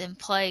watch it than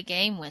play a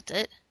game with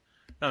it.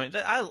 I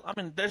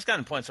mean, there's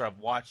gotten points where I've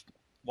watched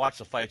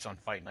the fights on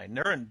Fight Night,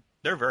 and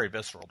they're very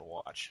visceral to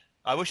watch.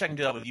 I wish I could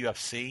do that with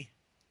UFC.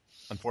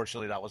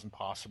 Unfortunately, that wasn't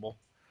possible.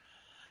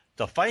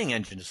 The fighting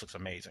engine just looks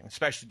amazing,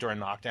 especially during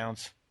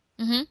knockdowns.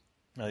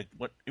 Mm-hmm.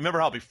 Remember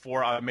how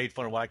before I made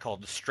fun of what I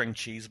called the string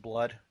cheese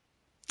blood?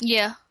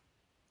 Yeah.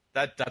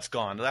 That's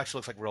gone. It actually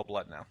looks like real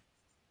blood now.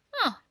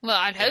 Oh, well,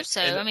 I'd hope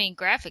so. I mean,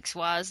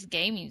 graphics-wise, the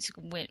gaming's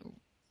went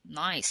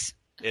nice.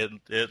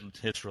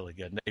 It's really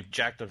good. They've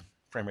jacked the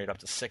frame rate up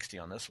to 60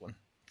 on this one.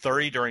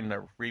 30 during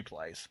the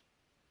replays.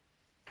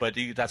 But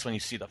that's when you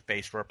see the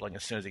face rippling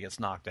as soon as he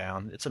gets knocked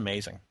down. It's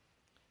amazing.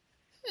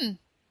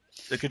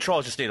 The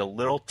controls just need a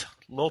little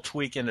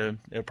tweak and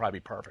it'll probably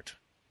be perfect.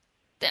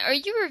 Are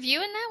you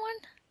reviewing that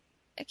one?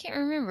 I can't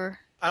remember.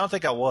 I don't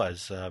think I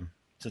was,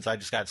 since I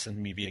just got sent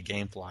to me via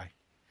GameFly.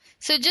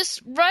 So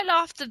just right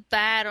off the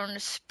bat on the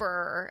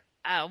spur,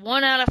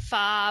 1 out of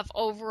 5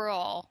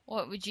 overall,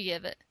 what would you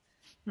give it?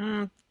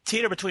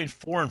 Teeter between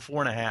 4 and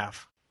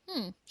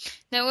 4.5.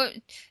 No,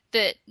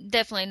 but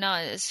definitely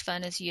not as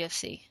fun as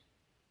UFC.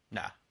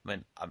 Nah. I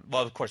mean,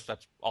 well, of course,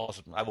 that's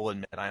also, I will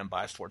admit I am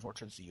biased towards the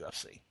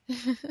UFC.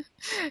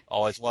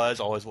 Always was,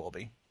 always will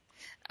be.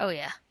 Oh,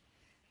 yeah.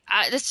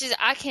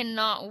 I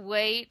cannot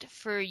wait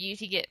for you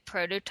to get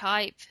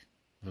Prototype.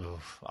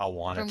 Oof, I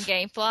want from it. From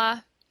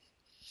GameFly.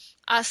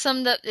 I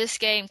summed up this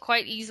game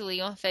quite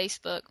easily on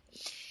Facebook.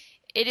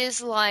 It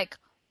is like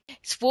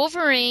it's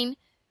Wolverine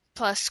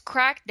plus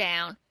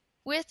Crackdown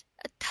with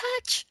a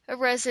touch of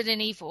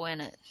Resident Evil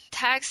in it.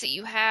 Attacks that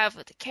you have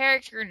with the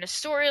character and the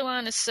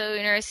storyline is so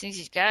interesting.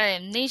 You've got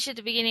amnesia at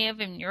the beginning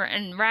of it and you're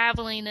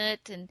unraveling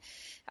it. And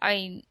I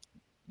mean,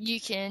 you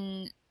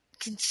can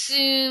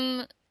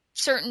consume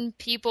certain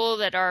people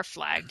that are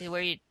flagged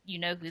where you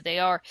know who they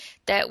are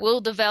that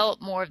will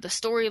develop more of the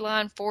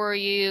storyline for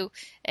you.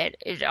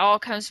 It all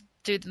comes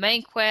through the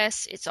main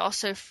quest. It's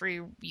also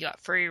free. You got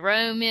free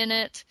roam in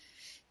it.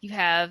 You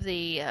have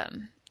the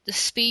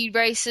speed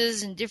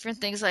races and different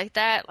things like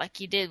that, like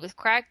you did with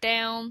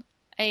Crackdown.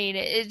 And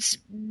it's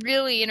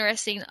really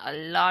interesting a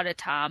lot of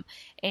time,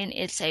 and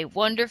it's a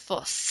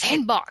wonderful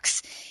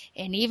sandbox.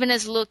 And even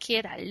as a little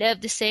kid, I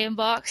loved the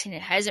sandbox, and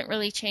it hasn't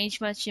really changed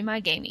much in my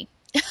gaming.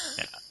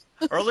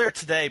 Earlier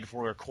today,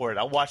 before we recorded,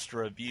 I watched a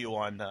review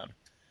on the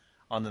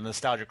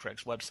Nostalgia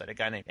Critics website. A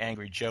guy named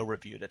Angry Joe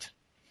reviewed it,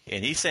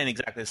 and he's saying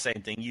exactly the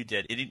same thing you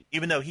did.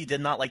 Even though he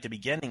did not like the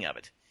beginning of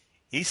it,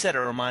 he said it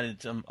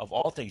reminded him of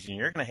all things. And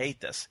you're going to hate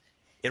this.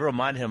 It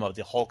reminded him of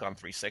the Hulk on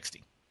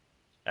 360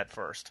 at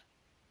first.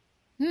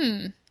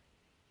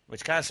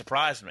 Which kind of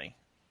surprised me,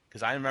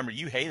 because I remember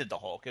you hated the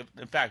Hulk.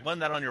 In fact, wasn't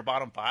that on your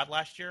bottom 5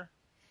 last year?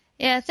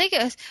 Yeah, I think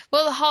it was,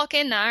 well, the Hulk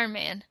and the Iron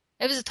Man.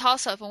 It was a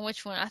toss-up on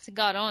which one I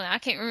got on it. I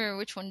can't remember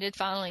which one did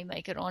finally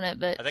make it on it,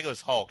 but I think it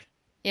was Hulk.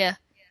 Yeah.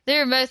 They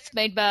were both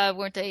made by,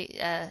 weren't they?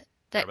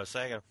 By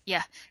Sega.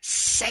 Yeah.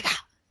 Sega.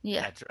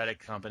 Yeah. That's Reddit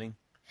company.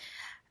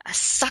 A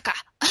sucker.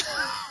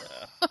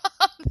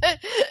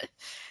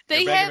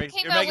 You're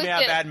making me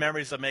have bad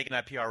memories of making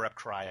that PR rep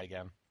cry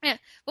again. Yeah.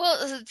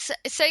 Well,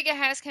 Sega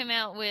has come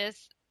out with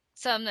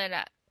some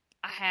that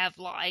I have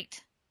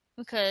liked,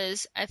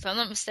 because if I'm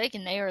not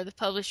mistaken, they are the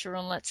publisher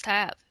on Let's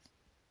Tap.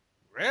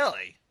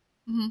 Really?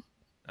 Mm-hmm.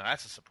 Now,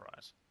 that's a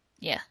surprise.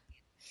 Yeah.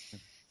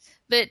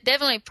 But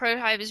definitely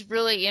Prototype is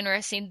really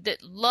interesting. A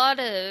lot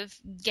of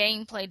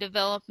gameplay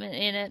development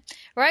in it.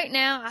 Right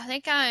now, I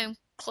think I am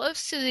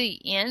close to the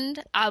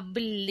end, I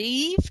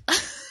believe,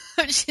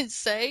 I should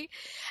say.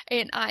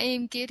 And I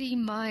am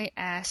getting my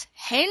ass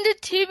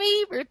handed to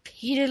me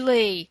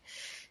repeatedly.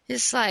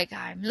 It's like,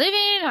 I'm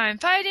living, I'm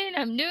fighting,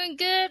 I'm doing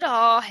good.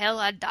 Oh, hell,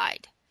 I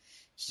died.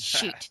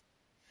 Shoot.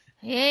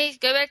 Hey,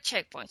 go back to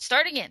checkpoint.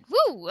 Start again.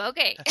 Woo,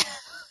 okay.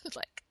 It's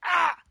like,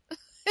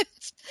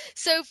 it's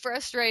so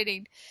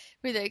frustrating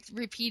with like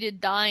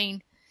repeated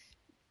dying.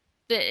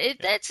 But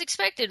that's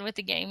expected with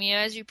the game. You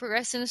know, as you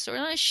progress in the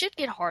storyline, it should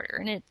get harder,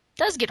 and it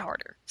does get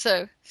harder.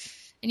 So,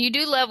 and you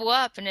do level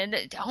up, and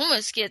it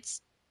almost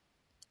gets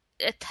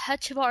a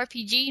touch of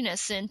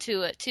RPG-ness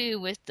into it too,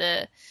 with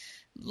the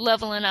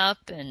leveling up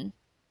and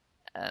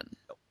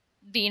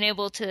being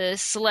able to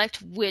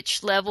select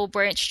which level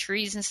branch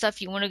trees and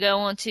stuff you want to go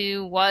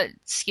onto, what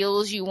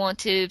skills you want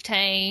to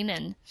obtain,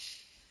 and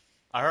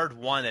I heard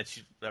one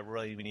that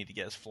really we need to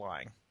get is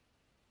flying.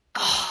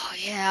 Oh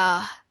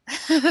yeah.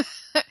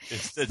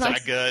 It's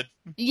that good?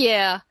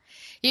 Yeah.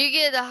 You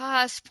get the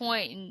highest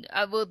point,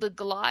 and with the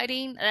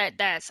gliding,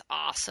 that's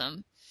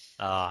awesome.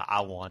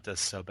 I want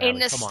this so badly.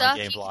 And the Come stuff on,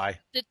 Gamefly.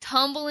 The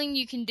tumbling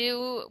you can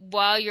do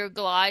while you're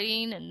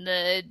gliding, and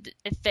the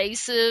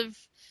evasive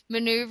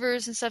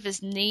maneuvers and stuff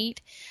is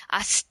neat.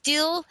 I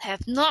still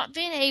have not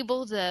been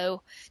able,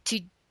 though,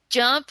 to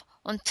jump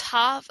on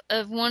top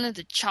of one of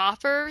the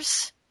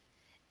choppers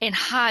and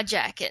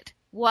hijack it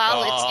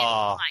while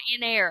it's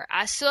in air.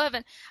 I still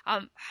haven't.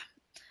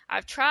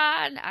 I've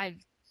tried. I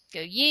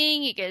go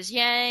yin, it goes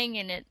yang,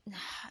 and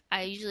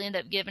I usually end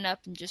up giving up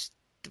and just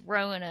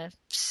throwing a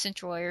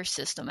central air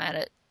system at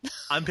it.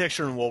 I'm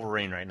picturing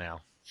Wolverine right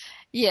now.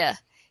 Yeah,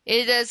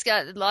 it has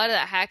got a lot of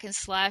that hack and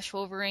slash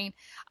Wolverine.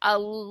 I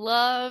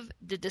love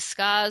the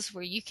disguise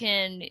where you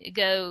can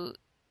go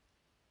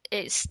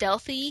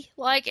stealthy,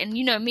 and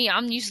you know me,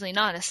 I'm usually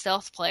not a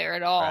stealth player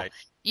at all. Right.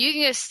 You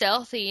can go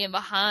stealthy and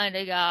behind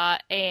a guy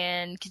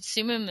and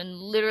consume him and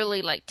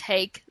literally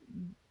take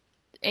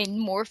and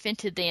morph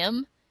into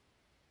them,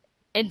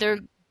 and they're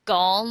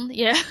gone.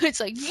 You know,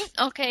 it's like,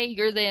 okay,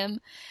 you're them.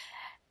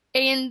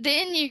 And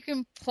then you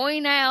can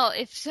point out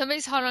if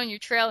somebody's hot on your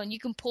trail, and you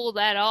can pull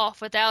that off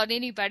without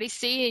anybody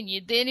seeing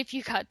you. Then if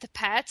you got the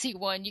Patsy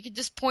one, you can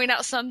just point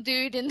out some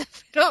dude in the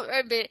middle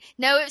a bit.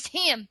 No, it's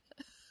him.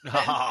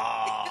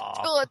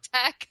 He'll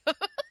attack him.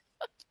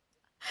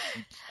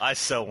 I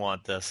so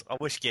want this. I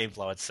wish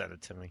Gamefly would send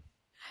it to me.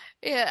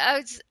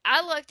 Yeah,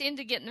 I lucked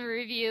into getting to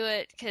review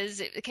it because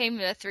it came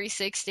to a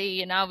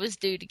 360, and I was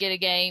due to get a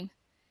game.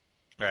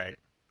 Right.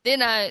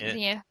 Then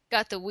I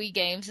got the Wii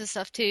games and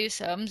stuff too,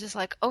 so I'm just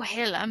like, oh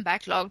hell, I'm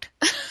backlogged.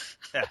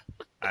 Yeah,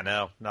 I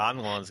know. No, I'm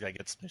the one that's got to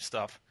get some new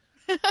stuff.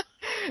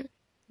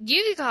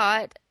 You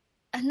got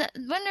wasn't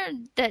there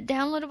that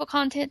downloadable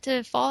content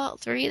to Fallout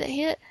 3 that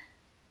hit?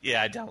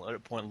 Yeah, I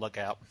downloaded Point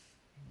Lookout.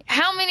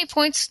 How many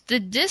points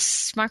did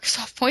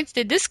Microsoft points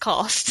did this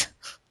cost?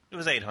 It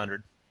was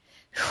 800.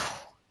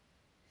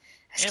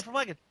 And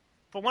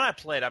from when I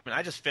played,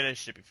 I just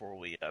finished it before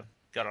we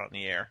got on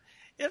the air.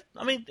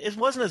 It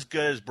wasn't as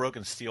good as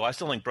Broken Steel. I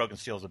still think Broken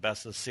Steel is the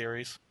best of the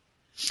series.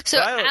 So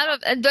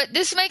but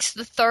this makes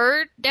the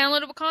third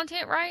downloadable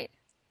content, right?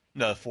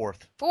 No, the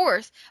fourth.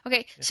 Fourth.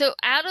 Okay, yeah. So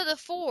out of the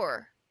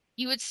 4,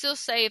 you would still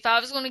say if I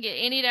was going to get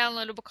any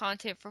downloadable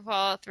content for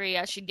Fallout 3,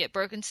 I should get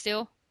Broken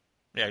Steel?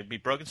 Yeah, it'd be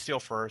Broken Steel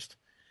first.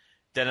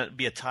 Then it'd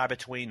be a tie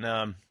between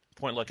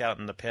Point Lookout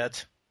and the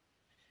Pit.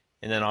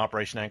 And then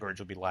Operation Anchorage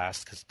would be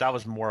last, because that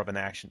was more of an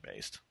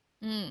action-based.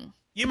 Mm.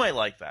 You might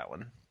like that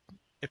one.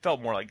 It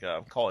felt more like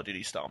a Call of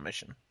Duty-style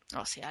mission.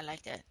 Oh, see, I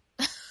like that.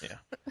 Yeah.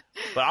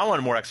 But I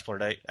wanted more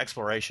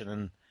exploration,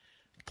 and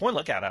Point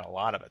Lookout had a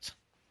lot of it.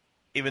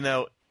 Even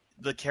though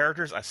the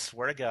characters, I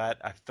swear to God,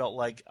 I felt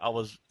like I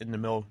was in the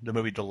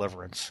movie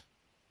Deliverance.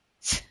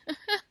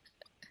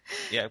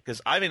 Yeah,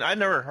 because I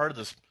never heard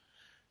of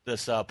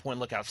this Point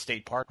Lookout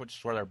State Park, which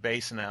is where they're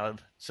basing out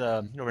of. It's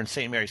over in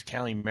St. Mary's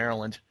County,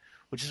 Maryland,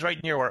 which is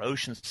right near where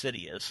Ocean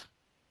City is.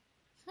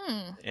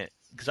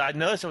 Because I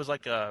noticed it was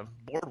like a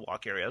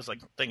boardwalk area. I was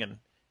like thinking,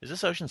 is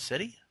this Ocean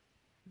City?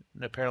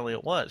 And apparently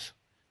it was.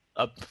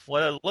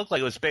 What it looked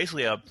like, it was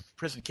basically a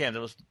prison camp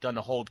that was done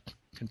to hold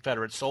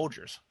Confederate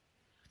soldiers.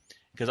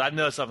 Because I've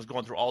noticed I was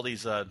going through all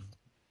these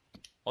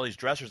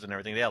dressers and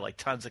everything. They had like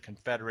tons of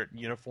Confederate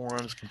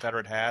uniforms,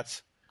 Confederate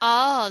hats.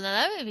 Oh, now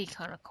that would be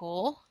kind of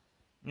cool.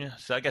 Yeah,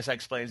 so I guess that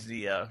explains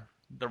the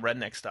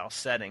redneck style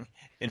setting.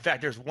 In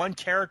fact, there's one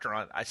character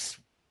on it.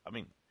 I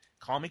mean,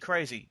 call me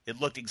crazy. It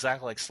looked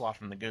exactly like Sloth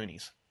from the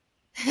Goonies.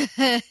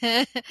 Oh,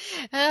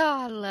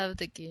 I love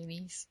the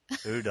Goonies.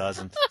 Who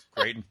doesn't?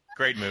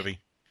 Great movie.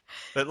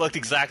 But it looked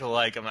exactly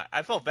like him.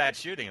 I felt bad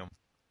shooting him.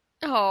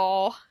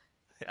 Oh.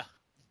 Yeah.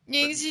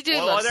 Yes, you do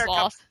love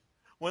Sloth.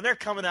 When they're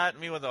coming at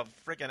me with a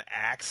freaking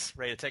axe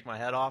ready to take my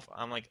head off,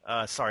 I'm like,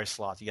 sorry,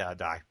 Sloth, you gotta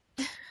die.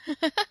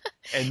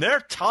 And they're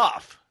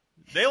tough.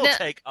 They will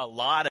take a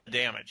lot of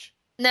damage.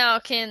 Now,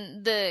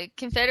 can the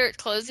Confederate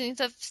clothing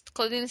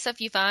and stuff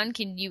you find,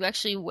 can you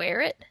actually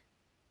wear it?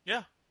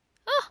 Yeah.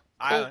 Oh,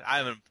 cool.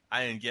 I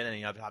didn't get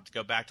any. I'd have to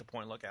go back to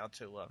Point Lookout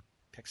to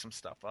pick some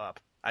stuff up.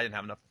 I didn't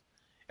have enough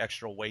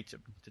extra weight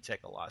to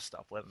take a lot of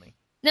stuff with me.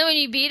 Now, when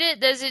you beat it,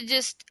 does it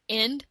just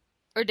end,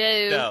 or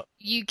do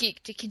you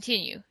get to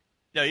continue?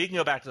 No, you can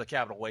go back to the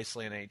Capital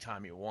Wasteland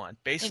anytime you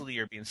want. Basically,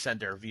 you're being sent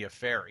there via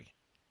ferry.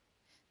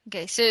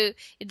 Okay, so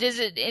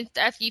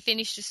after you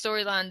finish the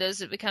storyline,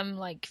 does it become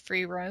like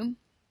free roam?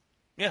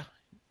 Yeah.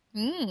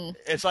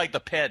 It's like the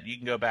Pit. You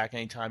can go back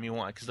anytime you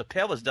want, because the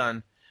Pit was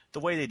done the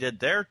way they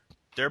did their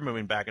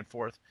moving back and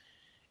forth.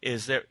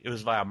 It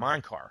was via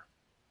minecart.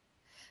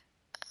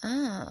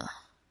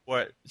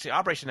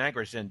 Operation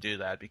Anchorage didn't do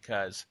that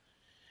because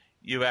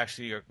you were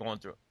actually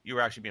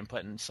being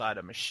put inside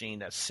a machine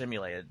that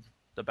simulated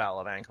the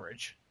Battle of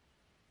Anchorage.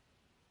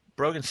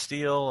 Broken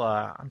Steel,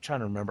 I'm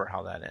trying to remember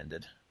how that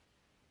ended.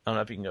 I don't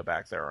know if you can go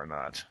back there or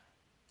not.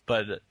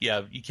 But,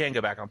 yeah, you can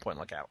go back on Point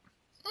Lookout.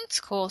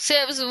 That's cool. See,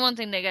 that was the one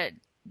thing they got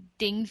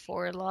dinged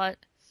for a lot.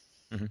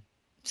 Mm-hmm.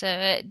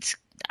 So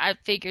I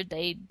figured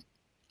they'd,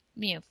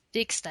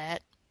 fix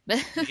that.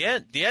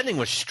 The ending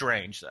was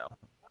strange, though.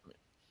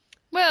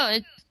 Well,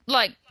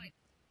 like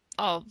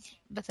all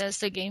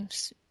Bethesda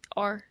games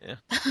are.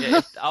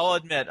 Yeah, I'll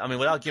admit,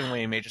 without giving away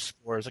any major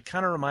spoilers, it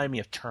kind of reminded me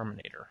of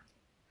Terminator.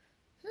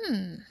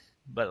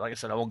 But like I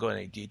said, I won't go into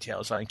any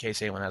details in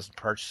case anyone hasn't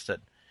purchased it.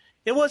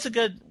 It was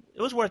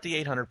worth the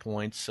 800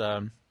 points.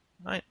 I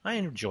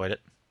enjoyed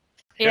it.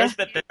 Yeah.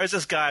 There's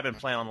this guy I've been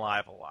playing on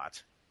live a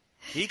lot.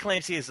 He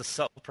claims he is the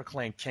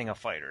self-proclaimed king of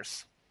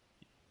fighters.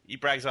 He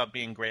brags about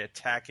being great at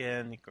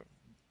Tekken,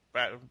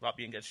 about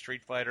being a good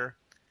Street Fighter.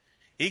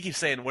 He keeps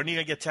saying, "When are you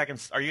gonna get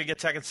Tekken? Are you gonna get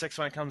Tekken 6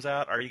 when it comes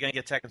out? Are you gonna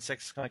get Tekken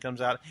 6 when it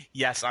comes out?"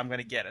 Yes, I'm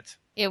gonna get it.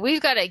 Yeah,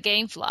 we've got a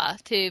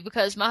GameFly too,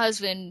 because my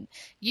husband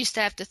used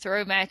to have to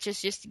throw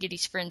matches just to get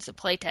his friends to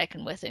play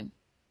Tekken with him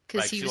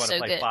because he was so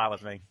good. Play Fly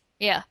with me.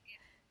 Yeah.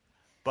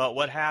 But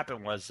what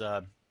happened was,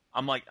 I'm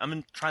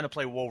trying to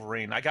play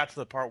Wolverine. I got to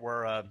the part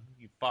where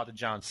you fought the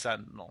John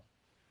Sentinel,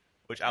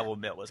 which I will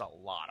admit was a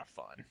lot of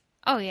fun.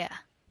 Oh yeah.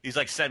 He's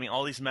like sending me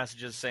all these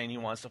messages saying he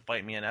wants to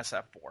fight me in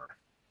SF4.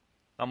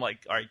 I'm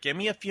like, all right, give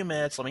me a few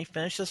minutes. Let me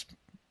finish this.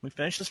 We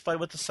finish this fight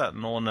with the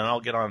Sentinel, and then I'll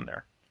get on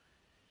there.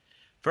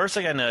 First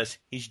thing I notice,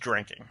 he's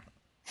drinking.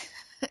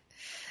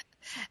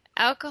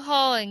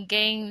 Alcohol and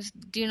games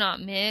do not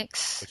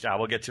mix. Which I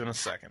will get to in a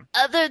second.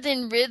 Other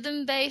than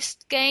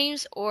rhythm-based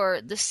games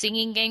or the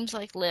singing games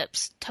like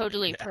Lips,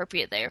 totally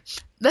appropriate there.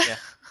 Yeah.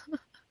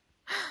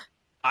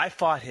 I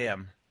fought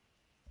him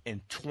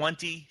in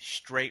 20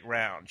 straight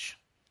rounds.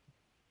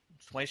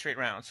 20 straight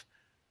rounds.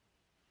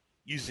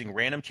 Using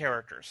random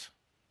characters.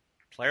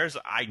 Players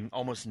I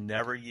almost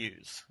never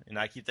use. And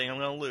I keep thinking I'm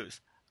going to lose.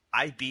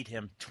 I beat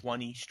him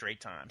 20 straight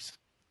times.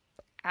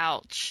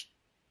 Ouch.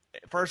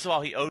 First of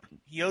all, he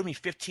owed me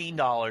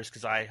 $15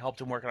 because I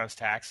helped him work on his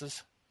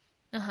taxes.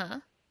 Uh-huh.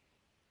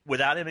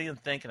 Without him even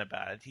thinking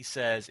about it, he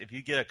says, if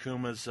you get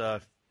Akuma's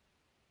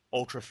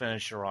Ultra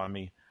Finisher on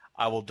me,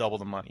 I will double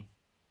the money.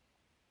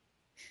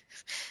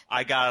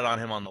 I got it on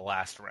him on the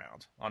last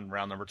round, on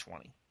round number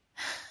 20.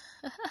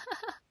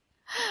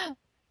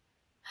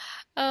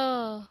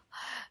 Oh.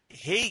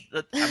 He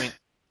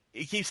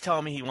keeps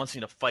telling me he wants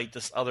me to fight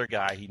this other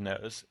guy he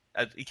knows.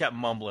 He kept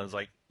mumbling. It's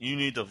like, you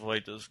need to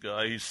fight this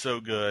guy. He's so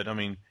good.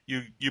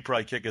 You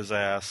probably kick his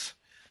ass.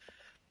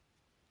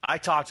 I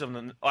talked to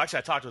him. I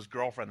talked to his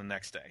girlfriend the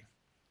next day.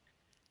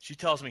 She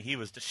tells me he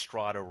was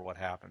distraught over what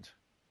happened.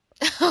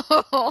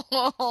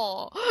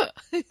 I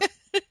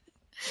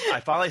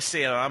finally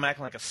see it. I'm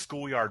acting like a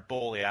schoolyard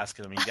bully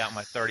asking him, you got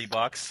my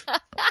 $30?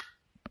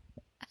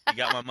 You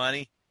got my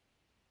money?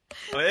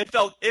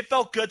 It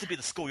felt good to be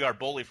the schoolyard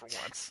bully for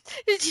once.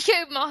 Did you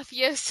go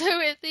mafioso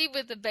with him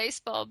with the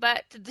baseball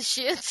bat to the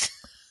shits?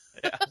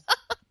 Yeah.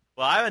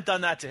 Well, I haven't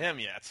done that to him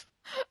yet.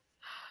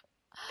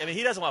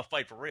 He doesn't want to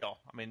fight for real.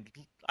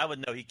 I would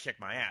know he'd kick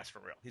my ass for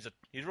real.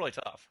 He's really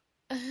tough.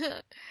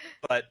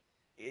 But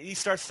he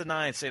starts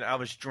denying, saying, I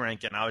was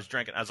drinking. I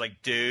was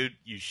like, dude,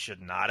 you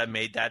should not have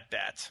made that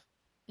bet.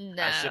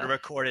 No. I should have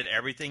recorded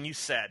everything you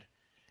said.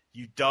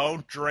 You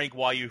don't drink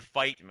while you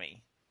fight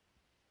me.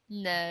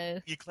 No.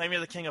 You claim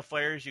you're the king of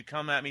fighters. You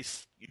come at me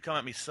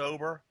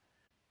sober.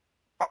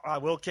 I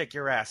will kick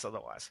your ass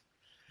otherwise.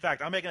 In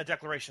fact, I'm making a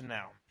declaration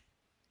now.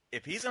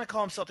 If he's going to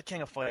call himself the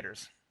king of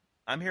fighters,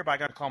 I'm hereby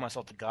going to call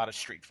myself the god of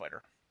Street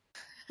Fighter.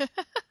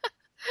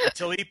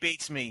 Until he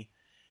beats me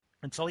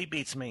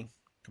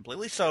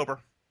completely sober,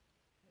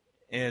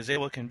 and is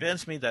able to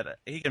convince me that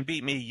he can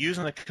beat me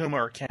using the Kuma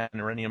or Ken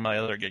or any of my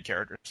other good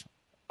characters,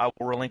 I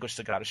will relinquish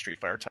the God of Street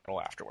Fighter title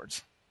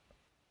afterwards.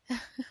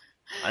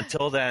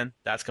 Until then,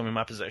 that's going to be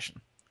my position.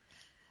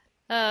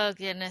 Oh,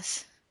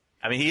 goodness.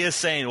 I mean, he is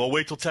saying, well,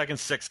 wait till Tekken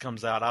 6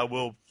 comes out. I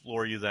will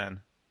floor you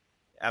then.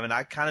 I mean,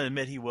 I kind of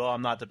admit he will.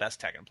 I'm not the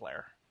best Tekken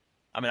player.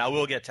 I mean, I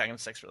will get Tekken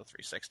 6 for the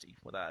 360,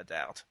 without a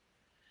doubt.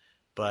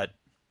 But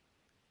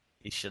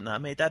he should not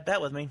have made that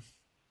bet with me.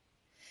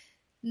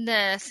 No,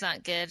 that's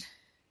not good.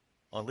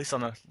 Well, at least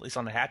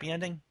on the happy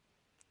ending,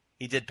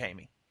 he did pay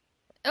me.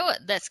 Oh,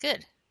 that's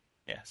good.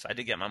 Yes, I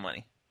did get my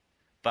money.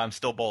 But I'm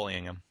still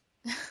bullying him.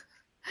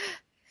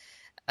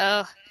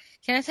 Oh,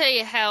 can I tell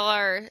you how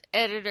our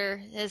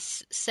editor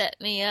has set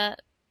me up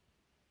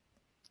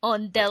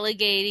on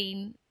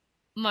delegating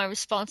my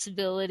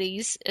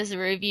responsibilities as a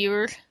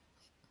reviewer?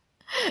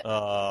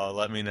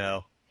 Let me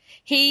know.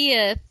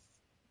 He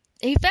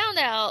found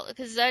out,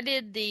 because I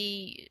did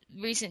the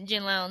recent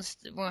Gen Lounge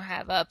that we're going to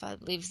have up, I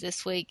believe,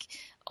 this week,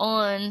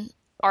 on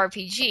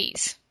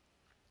RPGs.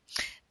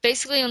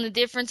 Basically on the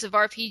difference of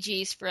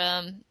RPGs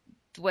from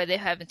the way they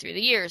have been through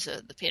the years,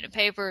 the pen and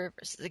paper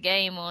versus the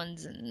game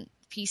ones, and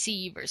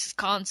PC versus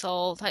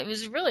console. It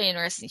was a really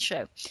interesting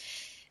show.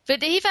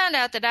 But he found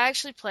out that I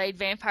actually played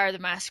Vampire the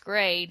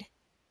Masquerade,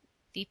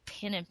 the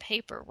pen and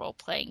paper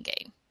role-playing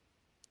game.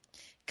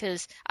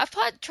 Because I've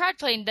tried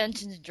playing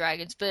Dungeons &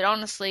 Dragons, but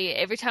honestly,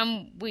 every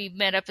time we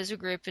met up as a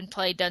group and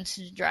played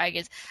Dungeons &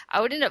 Dragons,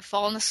 I would end up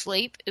falling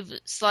asleep. It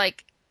was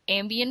like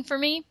Ambien for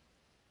me.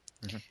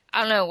 Mm-hmm.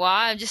 I don't know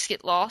why. I just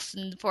get lost,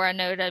 and before I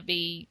know it, I'd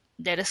be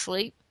dead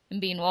asleep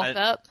and being woke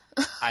up.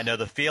 I know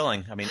the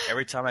feeling. I mean,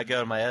 every time I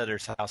go to my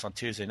editor's house on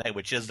Tuesday night,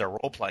 which is their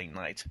role-playing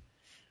night,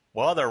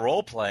 while they're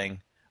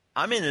role-playing,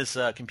 I'm in this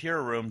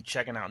computer room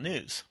checking out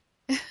news.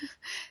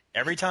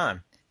 Every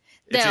time.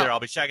 It's either I'll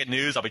be checking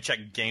news, I'll be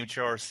checking Game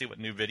Chart, see what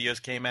new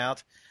videos came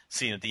out,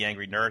 seeing if the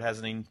Angry Nerd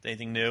has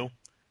anything new.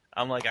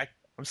 I'm like,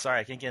 I'm sorry,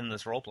 I can't get in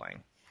this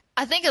role-playing.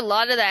 I think a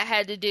lot of that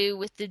had to do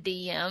with the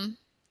DM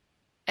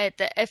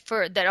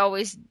that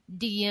always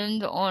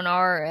DM'd on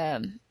our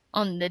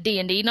on the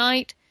D&D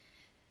night,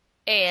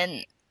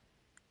 and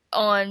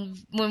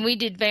when we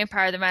did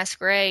Vampire the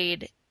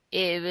Masquerade,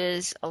 it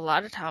was a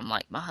lot of time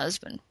like my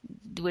husband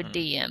would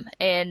DM,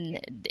 and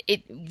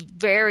it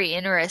very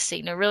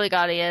interesting. It really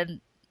got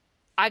in.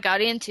 I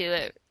got into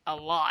it a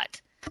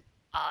lot.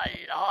 I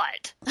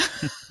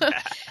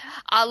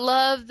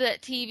love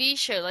that TV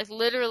show. Like,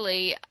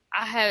 literally,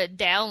 I have it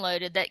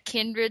downloaded, that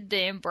Kindred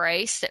the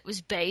Embrace that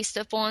was based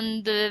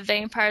upon the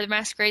Vampire the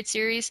Masquerade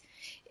series.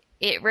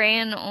 It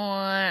ran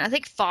on, I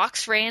think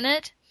Fox ran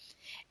it.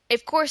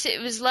 Of course,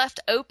 it was left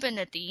open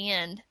at the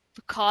end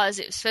because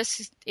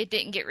it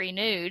didn't get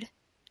renewed.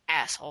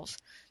 Assholes.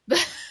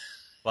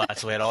 Well,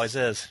 that's the way it always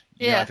is.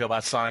 You know how I feel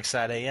about Sonic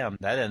Sat AM.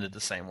 That ended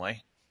the same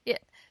way. Yeah.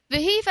 But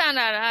he found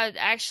out I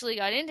actually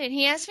got into it, and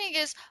he asked me, he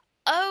goes,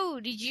 oh,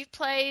 did you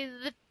play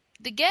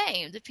the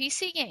game, the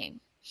PC game?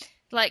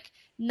 Like,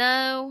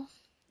 no.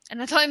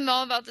 And I told him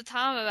all about the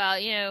time about,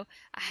 I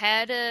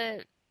had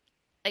a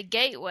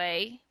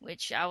Gateway,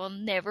 which I will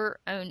never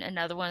own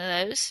another one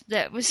of those.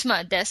 That was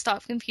my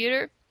desktop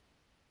computer.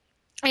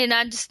 And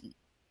I just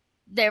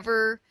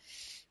never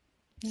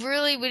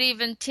really would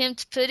even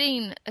attempt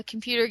putting a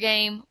computer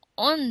game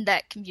on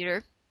that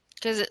computer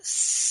because it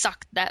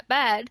sucked that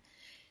bad.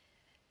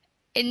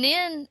 And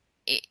then,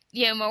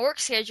 my work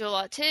schedule a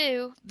lot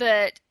too,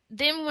 but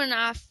then when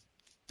I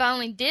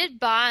finally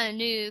did buy a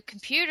new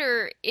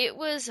computer, it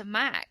was a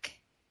Mac.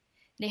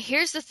 Now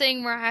here's the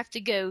thing where I have to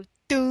go,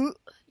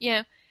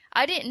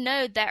 I didn't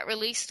know that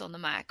released on the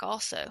Mac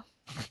also.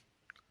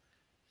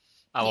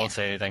 I won't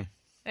say anything.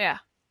 Yeah.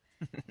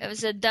 It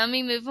was a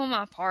dummy move on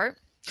my part.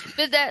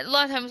 But a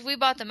lot of times we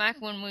bought the Mac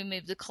when we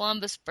moved to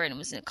Columbus. Brandon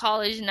was in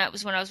college, and that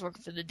was when I was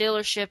working for the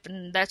dealership,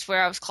 and that's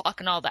where I was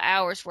clocking all the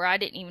hours where I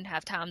didn't even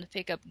have time to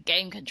pick up a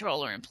game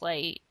controller and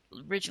play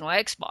original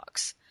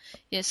Xbox.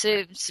 So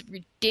it's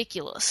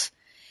ridiculous.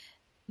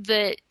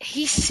 But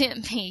he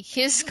sent me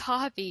his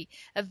copy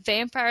of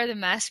Vampire the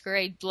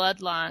Masquerade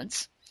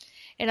Bloodlines,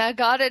 and I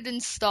got it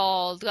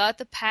installed, got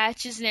the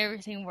patches and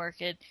everything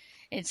working,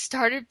 and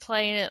started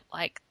playing it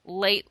like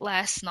late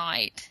last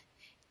night.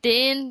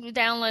 Then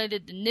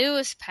downloaded the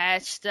newest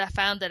patch that I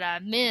found that I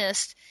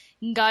missed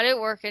and got it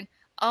working.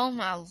 Oh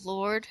my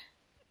lord.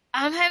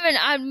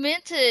 I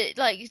meant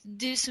to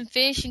do some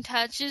finishing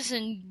touches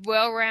and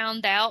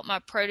round out my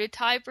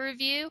prototype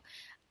review.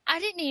 I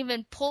didn't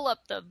even pull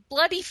up the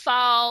bloody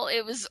file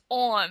it was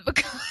on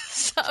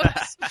because I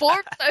was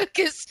more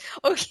focused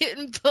on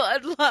getting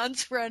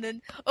bloodlines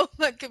running on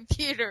my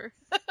computer.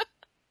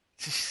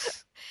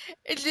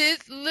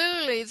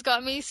 It's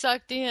got me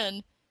sucked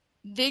in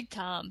big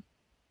time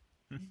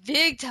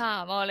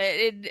on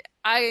it.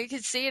 I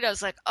could see it. I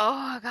was like,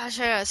 oh gosh,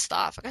 I gotta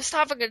stop. I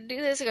gotta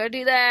do this. I gotta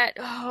do that.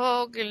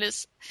 Oh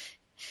goodness.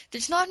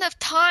 There's not enough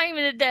time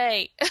in a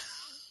day.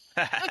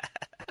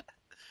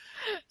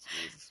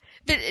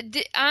 But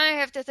I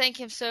have to thank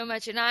him so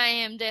much, and I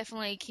am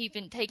definitely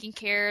taking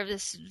care of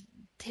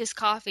his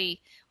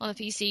coffee on the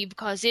PC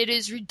because it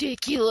is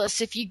ridiculous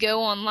if you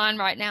go online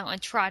right now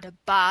and try to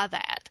buy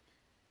that.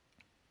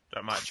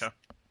 That much, huh?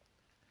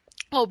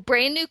 Oh,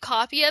 brand new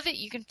copy of it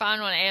you can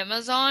find on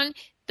Amazon.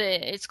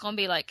 It's going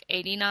to be like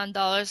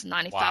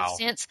 $89.95. Wow.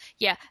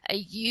 Yeah, a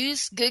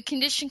used good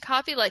condition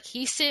copy like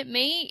he sent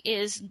me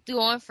is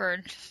going for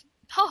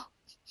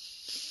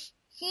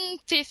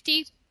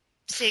 $50,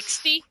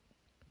 $60.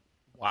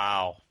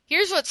 Wow.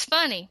 Here's what's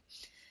funny.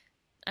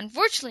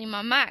 Unfortunately,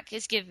 my Mac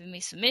is giving me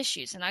some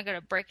issues, and I got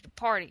to break it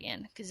apart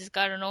again because it's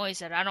got a noise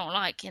that I don't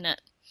like in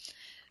it.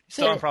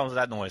 Still having problems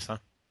with that noise, huh?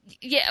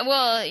 Yeah,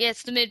 well, yeah,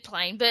 it's the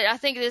mid-plane, but I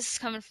think this is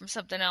coming from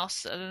something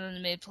else other than the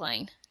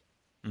mid-plane.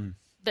 Mm.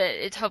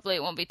 But hopefully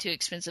it won't be too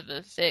expensive of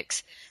a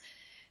fix.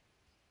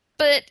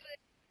 But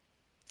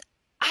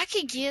I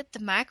could get the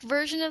Mac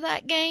version of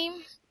that game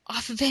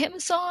off of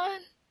Amazon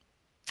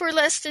for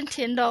less than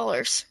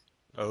 $10.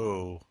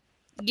 Oh.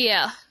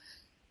 Yeah.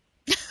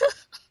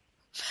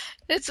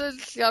 That's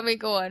what's got me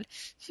going.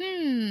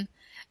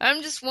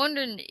 I'm just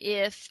wondering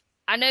if,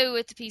 I know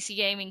with the PC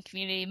gaming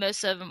community,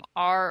 most of them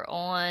are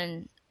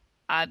on,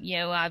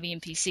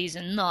 IBM PCs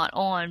and not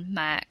on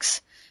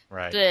Macs.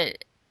 Right.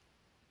 But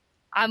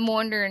I'm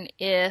wondering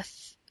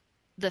if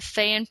the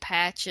fan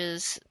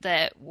patches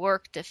that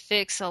work to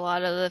fix a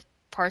lot of the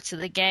parts of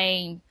the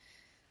game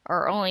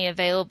are only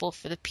available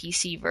for the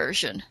PC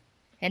version.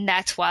 And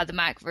that's why the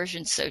Mac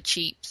version's so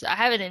cheap. So I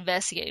haven't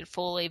investigated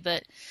fully,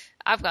 but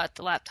I've got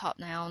the laptop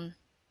now, and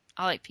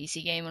I like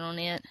PC gaming on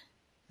it.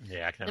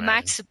 Yeah, I can the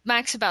imagine.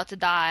 Mac's about to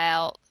die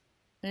out,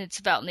 and it's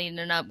about needing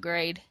an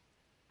upgrade.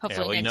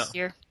 Hopefully next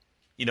year.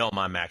 You know what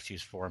my Mac's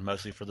used for?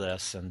 Mostly for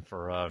this and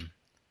for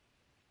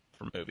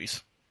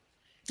movies.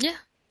 Yeah.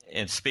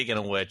 And speaking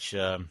of which,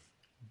 while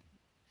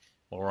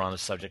we're on the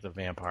subject of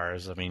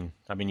vampires, I mean,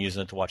 I've been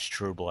using it to watch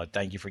True Blood.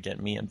 Thank you for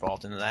getting me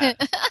involved in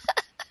that.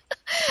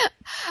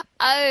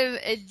 I'm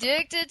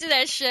addicted to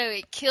that show.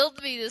 It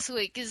killed me this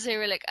week because they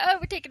were like, oh,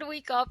 we're taking a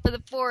week off for the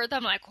 4th.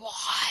 I'm like,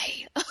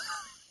 why?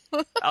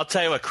 I'll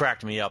tell you what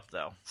cracked me up,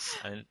 though.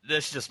 And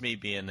this is just me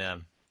being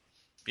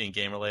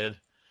game related.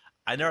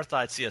 I never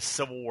thought I'd see a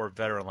Civil War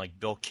veteran like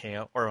Bill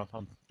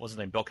what's his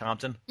name, Bill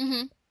Compton,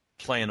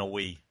 playing a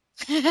Wii.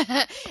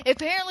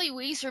 Apparently,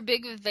 Wii's are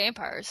big with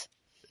vampires.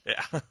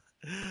 Yeah.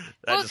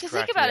 Well,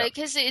 think about it,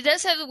 because it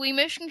does have the Wii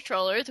motion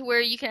controller to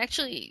where you can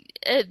actually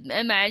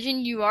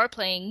imagine you are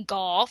playing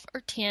golf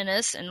or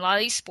tennis, and a lot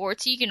of these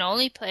sports you can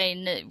only play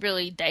in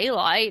really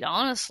daylight,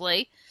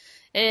 honestly.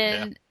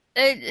 And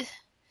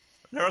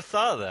never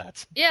thought of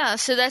that. Yeah,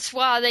 so that's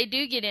why they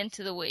do get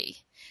into the Wii.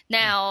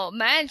 Now,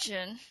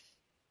 imagine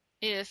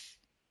if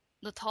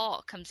the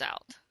Talk comes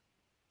out.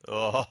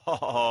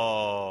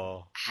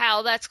 Oh.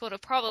 How that's going to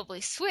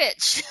probably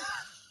switch.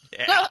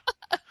 Yeah.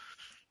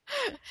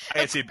 I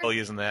can see Bill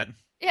using that.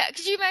 Yeah,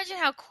 could you imagine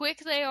how quick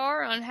they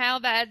are on how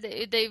bad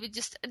they would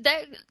just...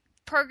 That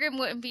program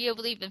wouldn't be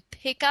able to even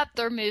pick up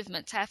their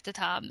movements half the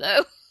time,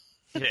 though.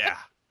 Yeah.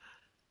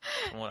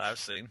 From what I've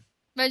seen.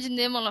 Imagine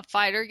them on a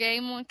fighter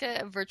game like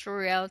that, a virtual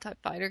reality type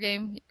fighter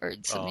game, or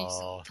something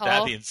tall.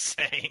 That'd be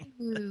insane.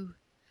 Ooh.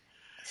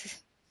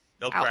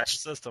 They'll crash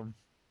the system.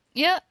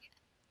 Yeah.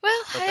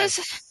 Well, okay.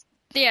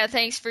 Yeah,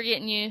 thanks for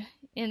getting you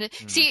into...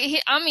 See,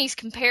 I'm his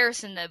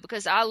comparison, though,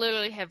 because I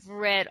literally have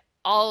read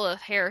all of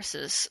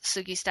Harris's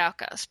Suki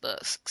Stackhouse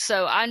books,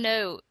 so I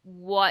know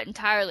what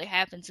entirely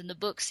happens in the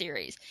book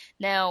series.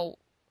 Now,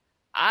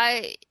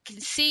 I can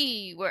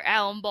see where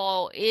Alan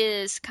Ball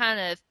is kind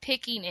of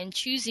picking and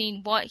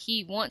choosing what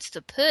he wants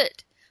to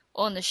put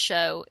on the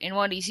show and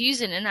what he's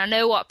using, and I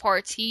know what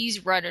parts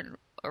he's running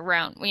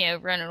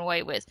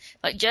away with.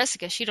 Like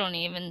Jessica, she don't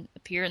even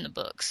appear in the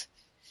books.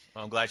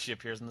 Well, I'm glad she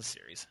appears in the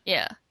series.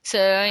 Yeah, so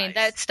I mean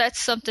that's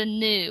something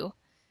new.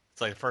 It's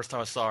like the first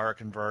time I saw her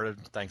converted,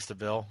 thanks to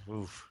Bill.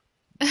 Oof.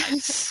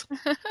 Nice.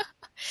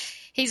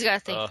 He's got a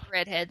thing for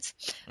redheads.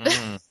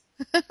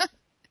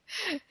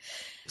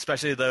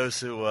 Especially those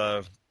who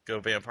go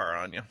vampire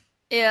on you.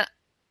 Yeah.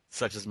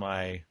 Such as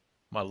my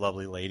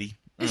lovely lady.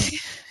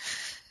 That's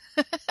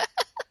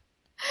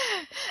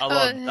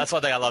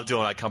one thing I love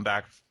doing. I come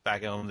back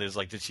home. There's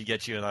like, did she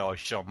get you? And I always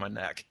show them my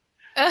neck.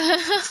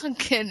 Oh,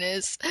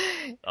 goodness.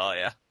 Oh,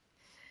 yeah.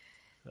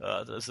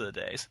 Those are the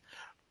days.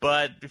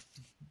 But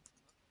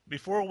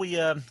before we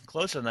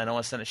close on that, I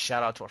want to send a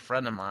shout-out to a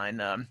friend of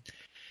mine.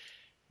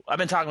 I've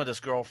been talking with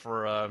this girl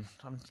for, I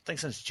think,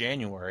 since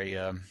January.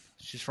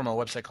 She's from a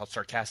website called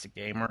Sarcastic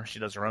Gamer. She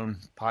does her own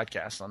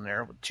podcast on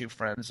there with two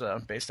friends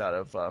based out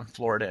of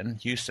Florida and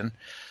Houston.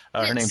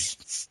 Her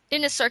name's...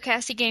 Isn't it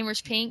Sarcastic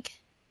Gamers Pink?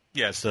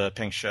 Yeah, it's the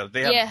Pink show.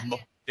 They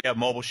have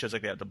mobile shows,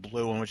 like they have the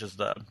blue one, which is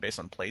based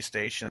on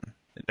PlayStation.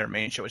 Their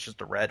main show is just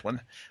the red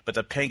one. But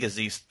the pink is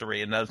these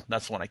three, and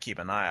that's the one I keep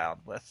an eye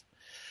out with.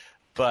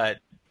 But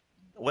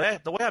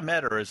the way I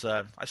met her is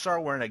I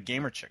started wearing a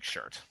Gamer Chick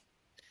shirt.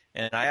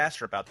 And I asked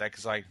her about that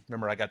because I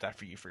remember I got that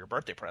for you for your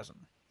birthday present.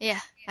 Yeah,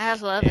 I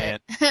love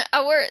it.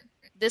 I wore it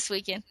this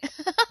weekend.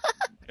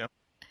 Yeah.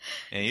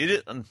 And you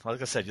did,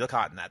 like I said, you look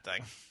hot in that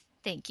thing.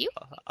 Thank you.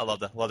 I love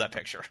that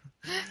picture.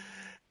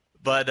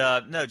 But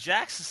no,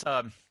 Jax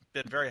has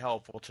been very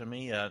helpful to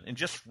me. And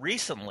just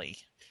recently,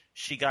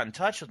 she got in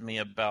touch with me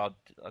about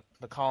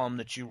the column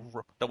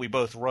that we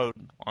both wrote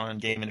on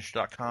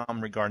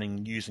GameIndustry.com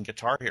regarding using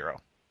Guitar Hero.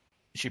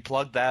 She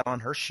plugged that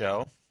on her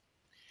show.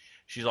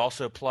 She's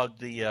also plugged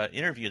the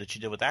interview that she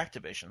did with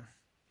Activision.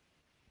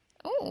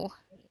 Oh.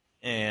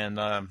 And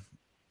I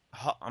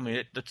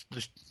mean,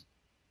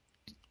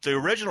 the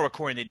original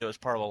recording they did was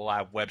part of a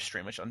live web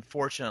stream, which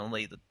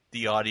unfortunately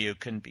the audio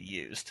couldn't be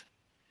used.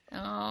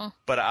 Oh.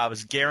 But I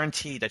was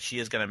guaranteed that she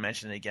is going to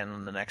mention it again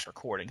in the next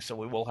recording, so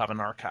we will have an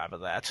archive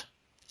of that.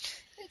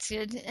 That's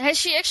good. Has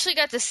she actually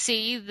got to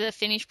see the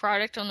finished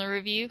product on the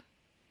review?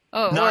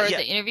 Oh, Not or yet.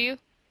 the interview?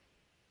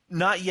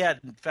 Not yet.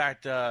 In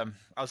fact, I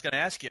was going to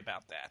ask you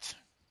about that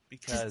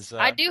because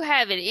I do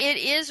have it. It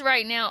is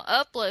right now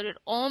uploaded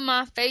on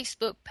my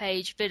Facebook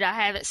page, but I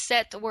have it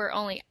set to where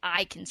only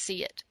I can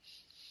see it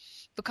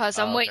because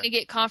I'm waiting to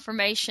get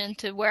confirmation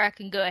to where I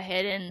can go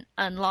ahead and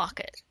unlock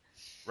it.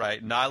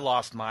 Right. And I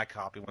lost my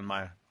copy when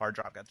my hard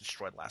drive got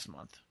destroyed last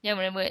month. Yeah,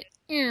 when it went.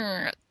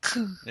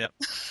 Yep.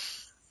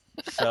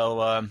 So,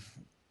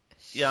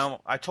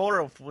 I told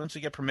her once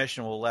we get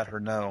permission, we'll let her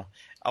know.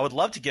 I would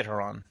love to get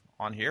her on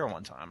here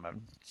one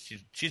time.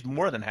 She's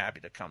more than happy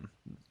to come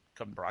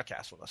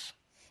broadcast with us.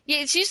 Yeah,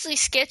 it's usually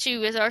sketchy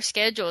with our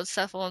schedule and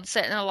stuff on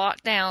setting a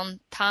lockdown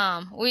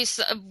time.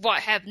 What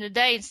happened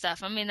today and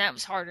stuff. I mean, that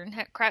was harder than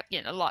crap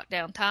getting a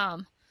lockdown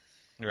time.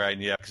 Right,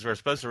 yeah, because we were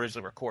supposed to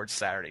originally record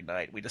Saturday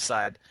night. We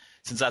decided,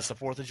 since that's the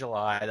 4th of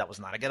July, that was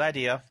not a good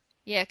idea.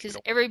 Yeah, because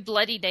every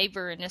bloody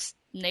neighbor in this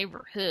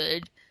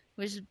neighborhood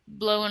was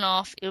blowing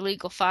off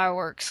illegal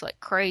fireworks like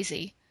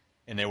crazy.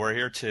 And they were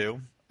here,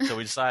 too. So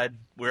we decided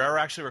we are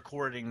actually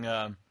recording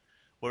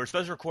we were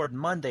supposed to record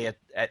Monday at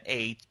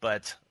 8,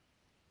 but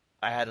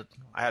I had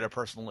a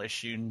personal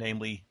issue,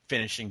 namely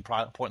finishing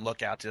Point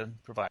Lookout to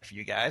provide for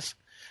you guys.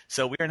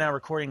 So we are now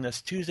recording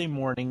this Tuesday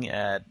morning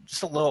at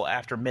just a little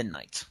after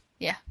midnight.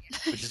 Yeah.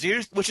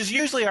 which is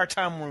usually our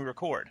time when we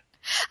record.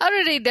 I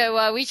don't even know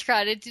why we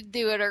tried to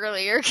do it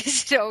earlier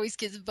because it always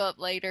gets bumped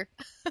later.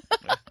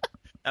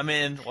 I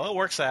mean, well, it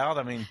works out.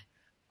 I mean,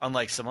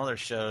 unlike some other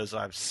shows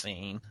I've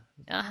seen,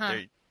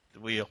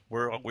 we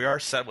are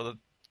set with a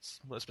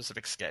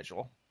specific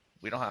schedule.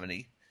 We don't have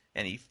any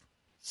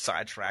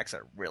sidetracks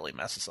that really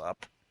mess us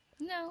up.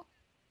 No.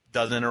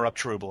 Doesn't interrupt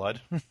True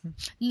Blood.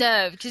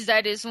 No, because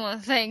that is one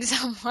of the things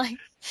I'm like,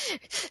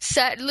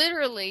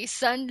 literally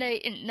Sunday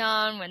at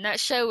 9 when that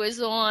show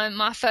is on,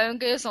 my phone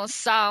goes on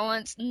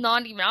silence. I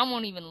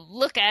won't even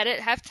look at it.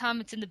 Half the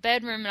time it's in the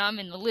bedroom and I'm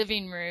in the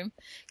living room.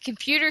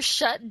 Computer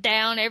shut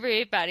down,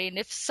 everybody. And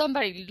if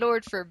somebody,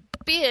 Lord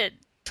forbid,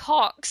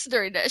 talks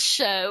during that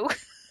show,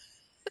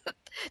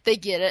 they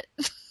get it.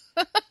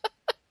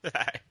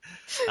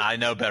 I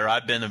know better.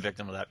 I've been a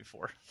victim of that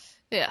before.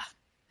 Yeah.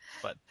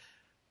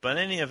 But in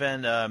any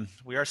event,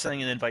 we are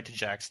sending an invite to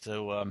Jax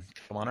to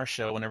come on our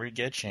show whenever you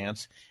get a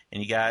chance.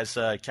 And you guys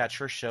catch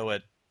her show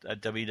at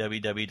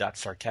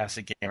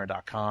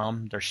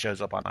www.sarcasticgamer.com. Their show's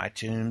up on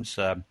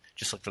iTunes.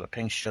 Just look for the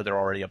Pink Show. They're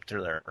already up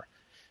there.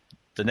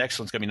 The next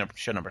one's going to be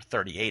show number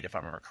 38, if I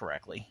remember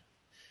correctly.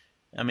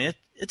 I mean,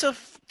 it's a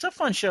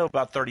fun show,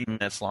 about 30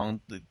 minutes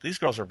long. These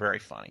girls are very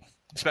funny,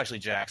 especially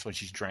Jax when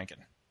she's drinking.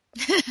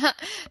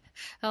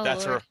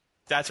 That's Lord.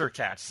 her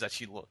catch, is that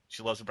she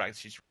loves to brag that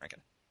she's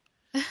drinking.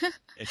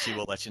 And she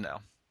will let you know.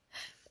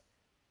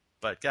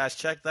 But guys,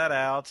 check that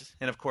out.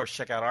 And of course,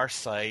 check out our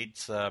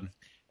sites,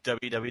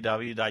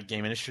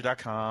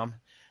 www.gameindustry.com,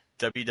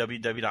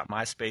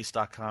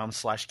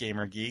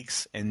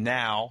 www.myspace.com/gamergeeks, and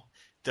now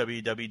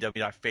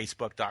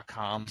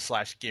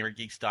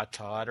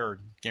www.facebook.com/gamergeeks.todd or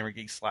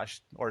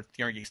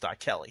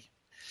gamergeeks.kelly.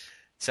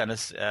 Send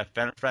us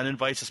friend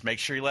invites us. Make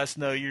sure you let us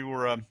know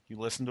you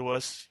listen to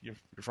us. You're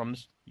from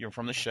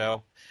the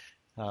show.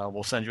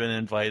 We'll send you an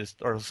invite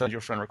or we'll send you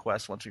a friend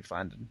request once we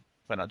find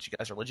out you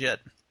guys are legit.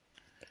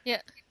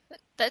 Yeah,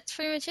 that's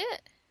pretty much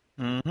it.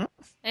 Mm-hmm.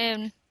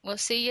 And we'll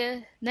see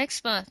you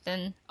next month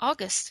in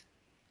August.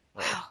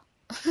 Wow.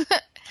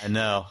 I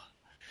know.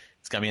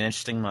 It's going to be an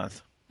interesting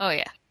month. Oh,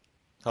 yeah.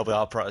 Hopefully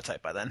I'll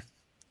prototype by then.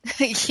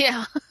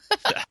 Yeah.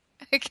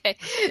 Okay.